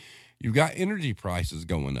doing? You've got energy prices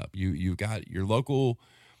going up. You've got your local,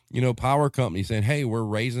 power company saying, hey, we're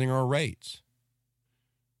raising our rates.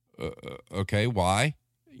 Okay, why?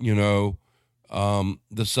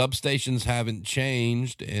 The substations haven't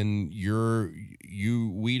changed, and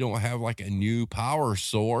we don't have like a new power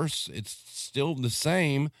source. It's still the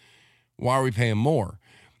same. Why are we paying more?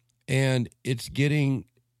 And it's getting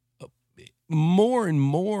more and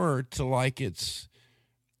more to like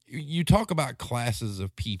you talk about classes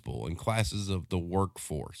of people and classes of the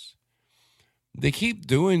workforce. They keep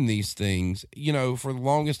doing these things, for the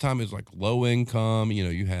longest time. It's like low income,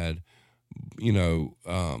 you had,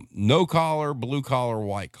 no collar, blue collar,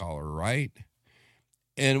 white collar, right?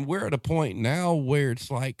 And we're at a point now where it's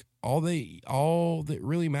like all that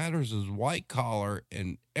really matters is white collar,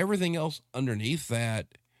 and everything else underneath that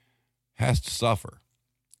has to suffer.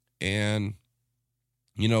 And,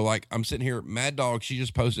 like I'm sitting here, Mad Dog, she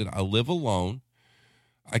just posted, I live alone.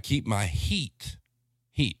 I keep my heat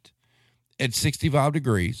at 65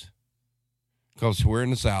 degrees. Because we're in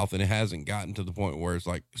the South and it hasn't gotten to the point where it's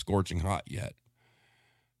like scorching hot yet.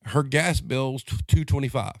 Her gas bill's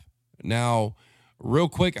 $2.25. Now, real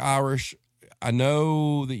quick, Irish, I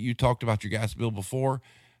know that you talked about your gas bill before.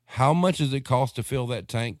 How much does it cost to fill that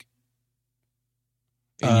tank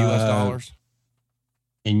in U.S. dollars?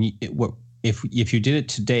 If you did it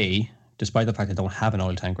today, despite the fact I don't have an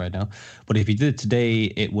oil tank right now, but if you did it today,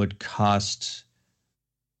 it would cost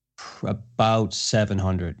about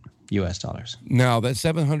 $700 US dollars. Now, that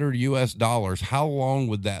 $700 US dollars, how long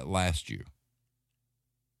would that last you?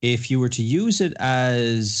 If you were to use it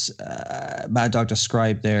as Mad Dog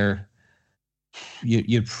described there,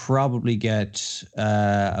 you'd probably get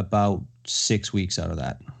about 6 weeks out of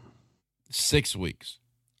that. 6 weeks.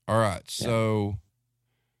 All right. Yeah.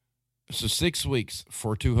 So 6 weeks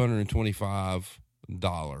for $225,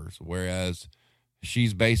 whereas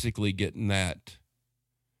she's basically getting that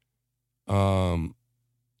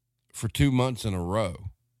for 2 months in a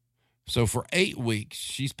row. So for 8 weeks,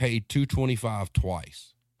 she's paid $225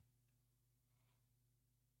 twice.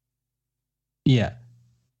 Yeah.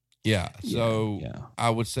 Yeah. So I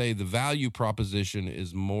would say the value proposition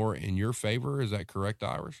is more in your favor. Is that correct,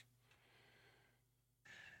 Irish?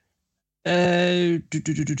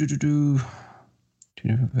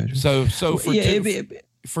 So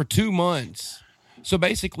for 2 months. So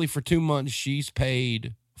basically for 2 months, she's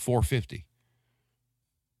paid $450.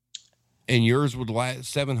 And yours would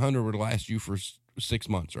last, $700 would last you for 6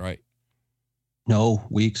 months, right? No,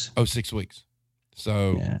 weeks. Oh, 6 weeks.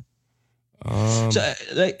 So, yeah. I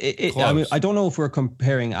mean, I don't know if we're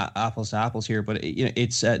comparing apples to apples here, but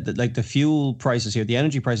it's like the fuel prices here, the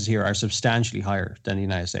energy prices here are substantially higher than the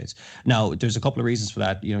United States. Now, there's a couple of reasons for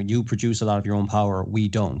that. You produce a lot of your own power. We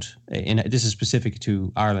don't. And this is specific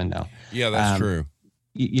to Ireland now. Yeah, that's true.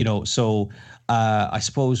 So I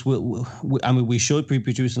suppose we should be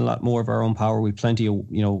producing a lot more of our own power. We've plenty of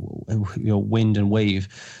wind and wave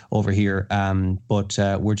over here, but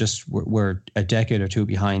we're a decade or two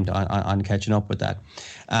behind on catching up with that.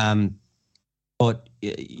 But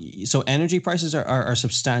so energy prices are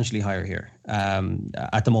substantially higher here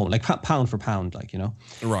at the moment, like pound for pound,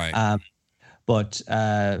 Right. But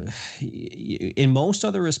in most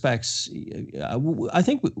other respects, I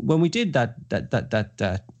think when we did that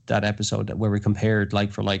episode where we compared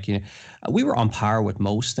like for like, we were on par with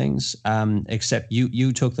most things, except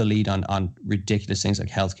you took the lead on ridiculous things like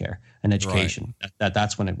healthcare and education. Right.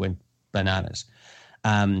 That's when it went bananas.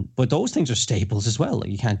 But those things are staples as well.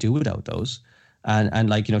 Like you can't do without those. And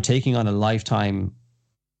like, taking on a lifetime's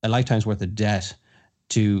worth of debt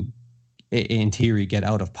to, in theory, get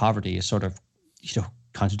out of poverty is sort of,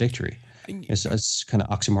 contradictory. It's kind of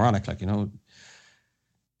oxymoronic, like,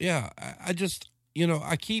 Yeah, I just,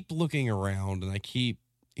 I keep looking around and I keep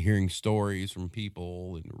hearing stories from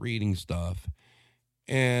people and reading stuff.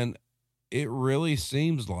 And it really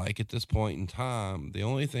seems like at this point in time, the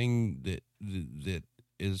only thing that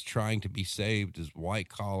is trying to be saved is white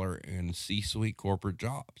collar and C-suite corporate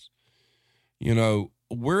jobs.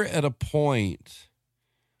 We're at a point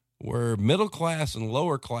where middle class and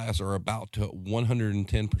lower class are about to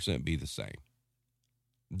 110% be the same.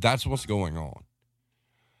 That's what's going on.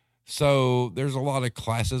 So there's a lot of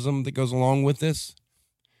classism that goes along with this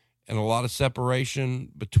and a lot of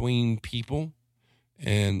separation between people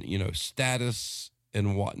and, status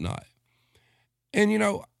and whatnot. And,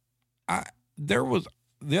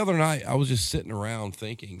 the other night I was just sitting around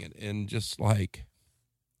thinking and just like,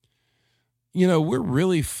 we're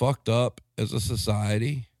really fucked up as a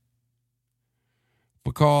society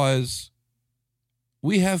because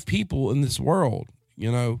we have people in this world,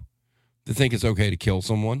 that think it's okay to kill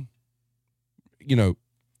someone,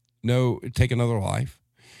 take another life.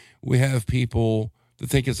 We have people that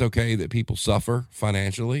think it's okay that people suffer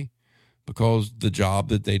financially because the job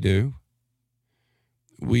that they do.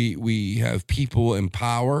 We have people in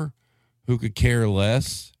power who could care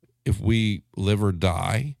less if we live or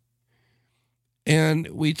die. And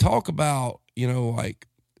we talk about, like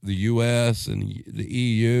the U.S. and the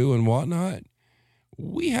EU and whatnot.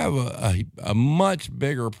 We have a much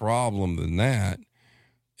bigger problem than that.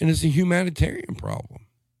 And it's a humanitarian problem.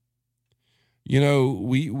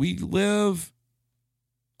 We live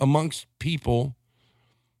amongst people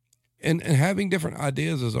and having different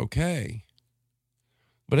ideas is okay.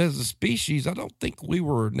 But as a species, I don't think we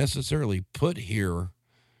were necessarily put here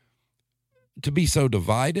to be so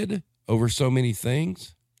divided over so many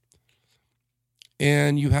things.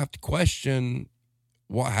 And you have to question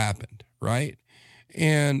what happened, right?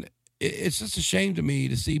 And it's just a shame to me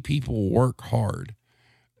to see people work hard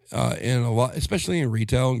in a lot, especially in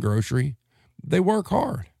retail and grocery. They work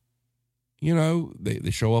hard.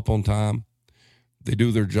 They show up on time. They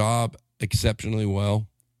do their job exceptionally well.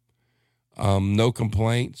 No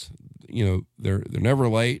complaints. They're never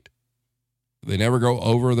late. They never go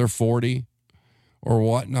over their 40 or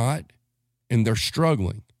whatnot, and they're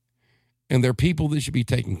struggling. And they're people that should be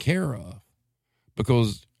taken care of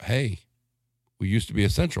because, hey, we used to be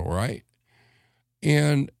essential, right?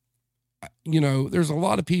 And, there's a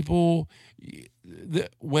lot of people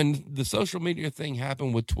that when the social media thing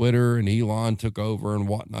happened with Twitter and Elon took over and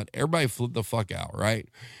whatnot, everybody flipped the fuck out, right?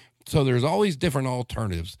 So there's always different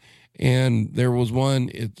alternatives. And there was one,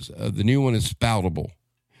 it's the new one is Spoutable.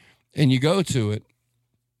 And you go to it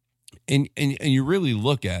and you really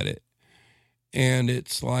look at it and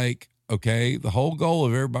it's like, okay, the whole goal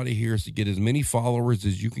of everybody here is to get as many followers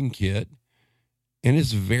as you can get. And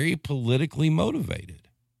it's very politically motivated.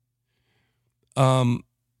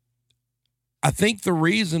 I think the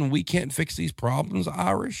reason we can't fix these problems,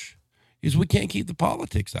 Irish, is we can't keep the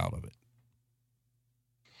politics out of it.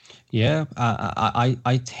 Yeah,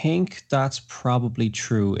 I think that's probably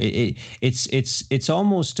true. It's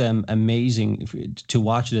almost amazing to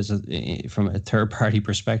watch it from a third party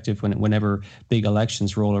perspective whenever big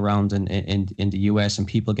elections roll around in the US and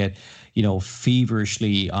people get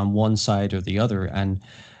feverishly on one side or the other, and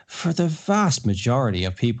for the vast majority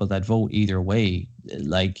of people that vote either way,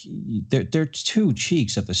 like they're two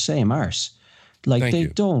cheeks of the same arse. Like they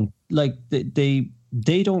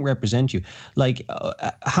don't represent you. Like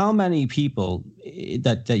how many people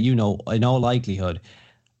that in all likelihood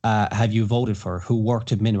have you voted for who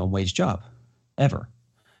worked a minimum wage job ever?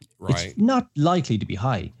 Right. It's not likely to be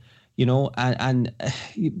high, and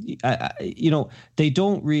they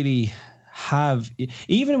don't really have,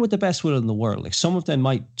 even with the best will in the world, like some of them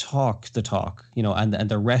might talk the talk, and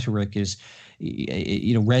their rhetoric is,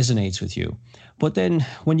 resonates with you. But then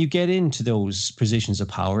when you get into those positions of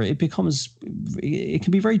power, it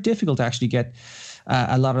can be very difficult to actually get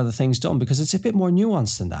a lot of the things done because it's a bit more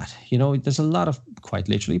nuanced than that. There's a lot of quite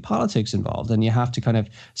literally politics involved, and you have to kind of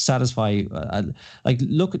satisfy,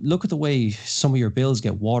 look at the way some of your bills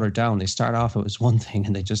get watered down. They start off as one thing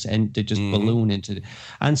and they just balloon into,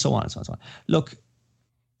 and so on and so on and so on. Look,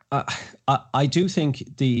 I do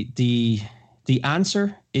think the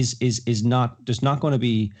answer is not, there's not going to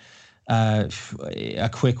be a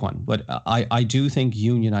quick one, but I do think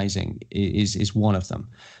unionizing is one of them,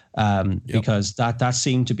 because that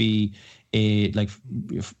seemed to be like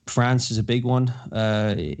France is a big one.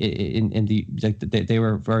 In the like they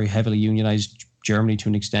were very heavily unionized. Germany to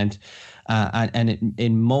an extent, and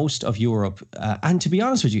in most of Europe, and to be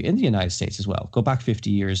honest with you, in the United States as well. Go back 50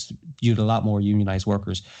 years, you had a lot more unionized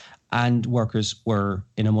workers, and workers were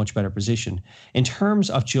in a much better position in terms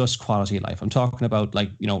of just quality of life. I'm talking about, like,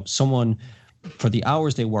 someone, for the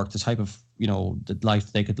hours they work, the type of, the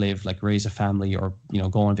life they could live, like raise a family or,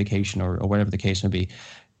 go on vacation or whatever the case may be,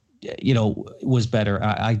 was better.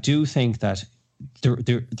 I do think that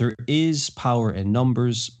there is power in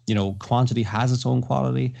numbers. Quantity has its own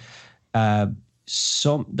quality.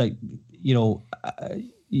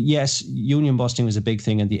 Yes, union busting was a big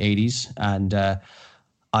thing in the 80s, and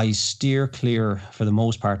I steer clear for the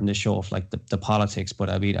most part in this show of like the politics. But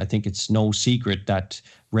I mean, I think it's no secret that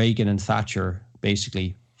Reagan and Thatcher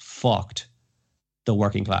basically fucked the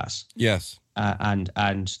working class. Yes. And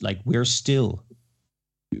like, we're still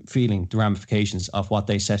feeling the ramifications of what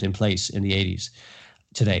they set in place in the 80s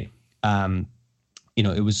today.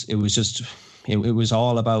 It was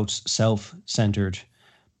all about self-centered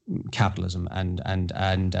capitalism, and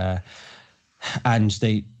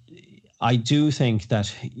I do think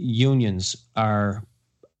that unions are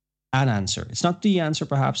an answer. It's not the answer,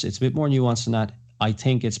 perhaps. It's a bit more nuanced than that. I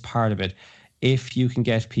think it's part of it. If you can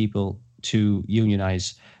get people to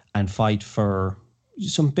unionize and fight for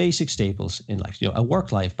some basic staples in life, a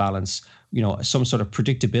work-life balance, some sort of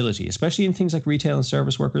predictability, especially in things like retail and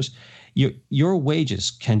service workers, your wages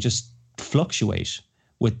can just fluctuate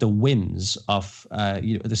with the whims of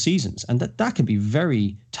the seasons, and that can be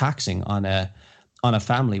very taxing on a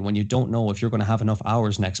family when you don't know if you're going to have enough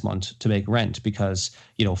hours next month to make rent because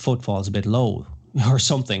footfall's a bit low or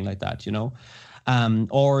something like that.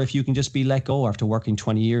 Or if you can just be let go after working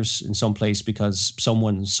 20 years in some place because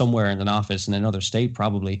someone somewhere in an office in another state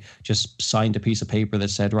probably just signed a piece of paper that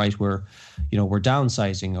said, right, we're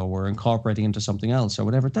downsizing, or we're incorporating into something else or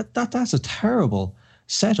whatever. That's a terrible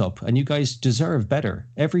setup, and you guys deserve better,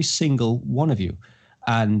 every single one of you.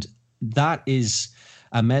 And that is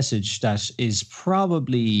a message that is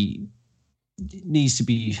probably needs to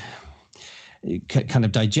be kind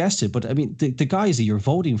of digested. But I mean, the guys that you're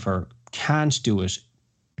voting for can't do it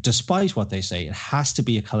despite what they say. It has to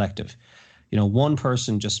be a collective. One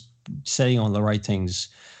person just saying all the right things.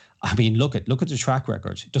 I mean, look at the track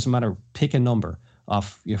record. It doesn't matter. Pick a number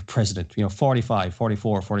of your president, 45,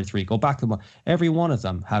 44, 43. Go back to them. Every one of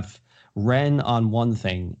them have ran on one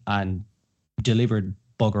thing and delivered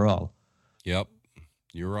bugger all. Yep.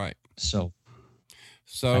 You're right. So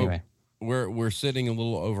anyway. We're sitting a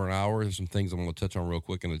little over an hour. There's some things I'm going to touch on real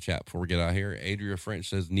quick in the chat before we get out here. Adria French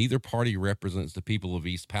says, neither party represents the people of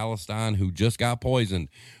East Palestine who just got poisoned.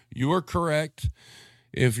 You are correct.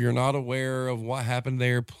 If you're not aware of what happened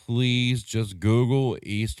there, please just Google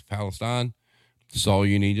East Palestine. That's all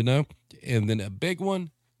you need to know. And then a big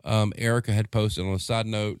one, Erica had posted on a side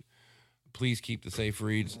note, please keep the safe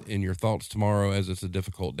reads in your thoughts tomorrow as it's a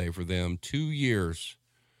difficult day for them. 2 years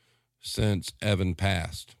since Evan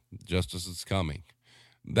passed. Justice is coming.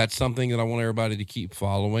 That's something that I want everybody to keep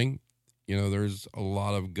following. There's a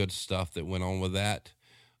lot of good stuff that went on with that.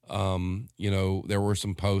 There were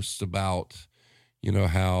some posts about,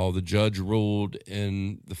 how the judge ruled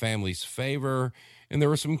in the family's favor, and there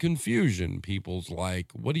was some confusion. People's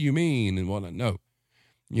like, what do you mean? And whatnot. No.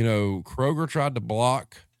 Kroger tried to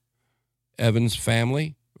block Evan's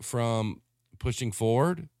family from pushing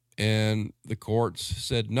forward, and the courts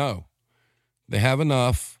said no. They have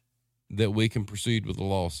enough that we can proceed with the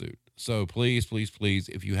lawsuit. So please, please, please,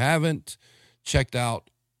 if you haven't checked out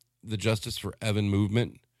the Justice for Evan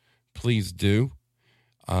movement, please do.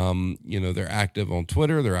 They're active on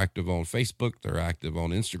Twitter. They're active on Facebook. They're active on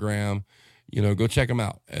Instagram. Go check them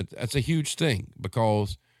out. That's a huge thing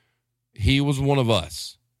because he was one of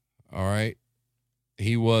us. All right.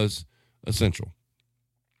 He was essential.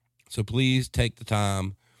 So please take the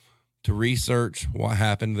time to research what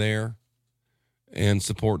happened there and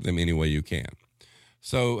support them any way you can.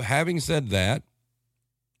 So having said that,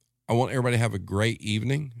 I want everybody to have a great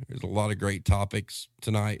evening. There's a lot of great topics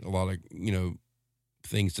tonight, a lot of,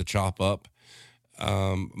 things to chop up.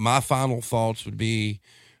 My final thoughts would be,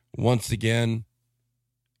 once again,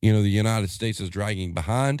 the United States is dragging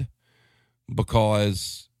behind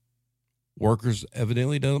because workers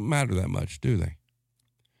evidently don't matter that much, do they?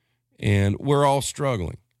 And we're all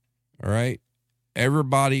struggling, all right?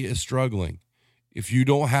 Everybody is struggling. If you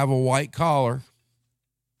don't have a white collar,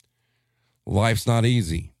 Life's not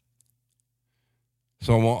easy.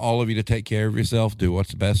 So I want all of you to take care of yourself, do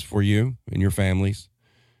what's best for you and your families.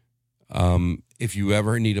 If you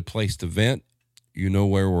ever need a place to vent, you know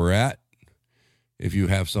where we're at. If you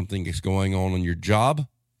have something that's going on in your job,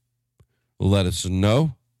 let us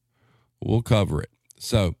know. We'll cover it.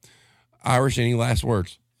 So, Irish, any last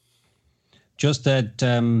words? Just that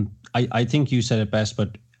I think you said it best,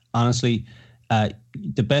 but honestly,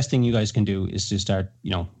 the best thing you guys can do is to start,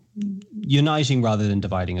 uniting rather than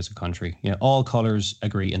dividing as a country. All colors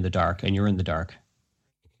agree in the dark, and you're in the dark.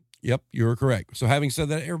 Yep, you're correct. So having said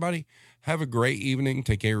that, everybody, have a great evening.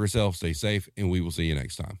 Take care of yourself, stay safe, and we will see you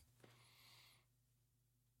next time.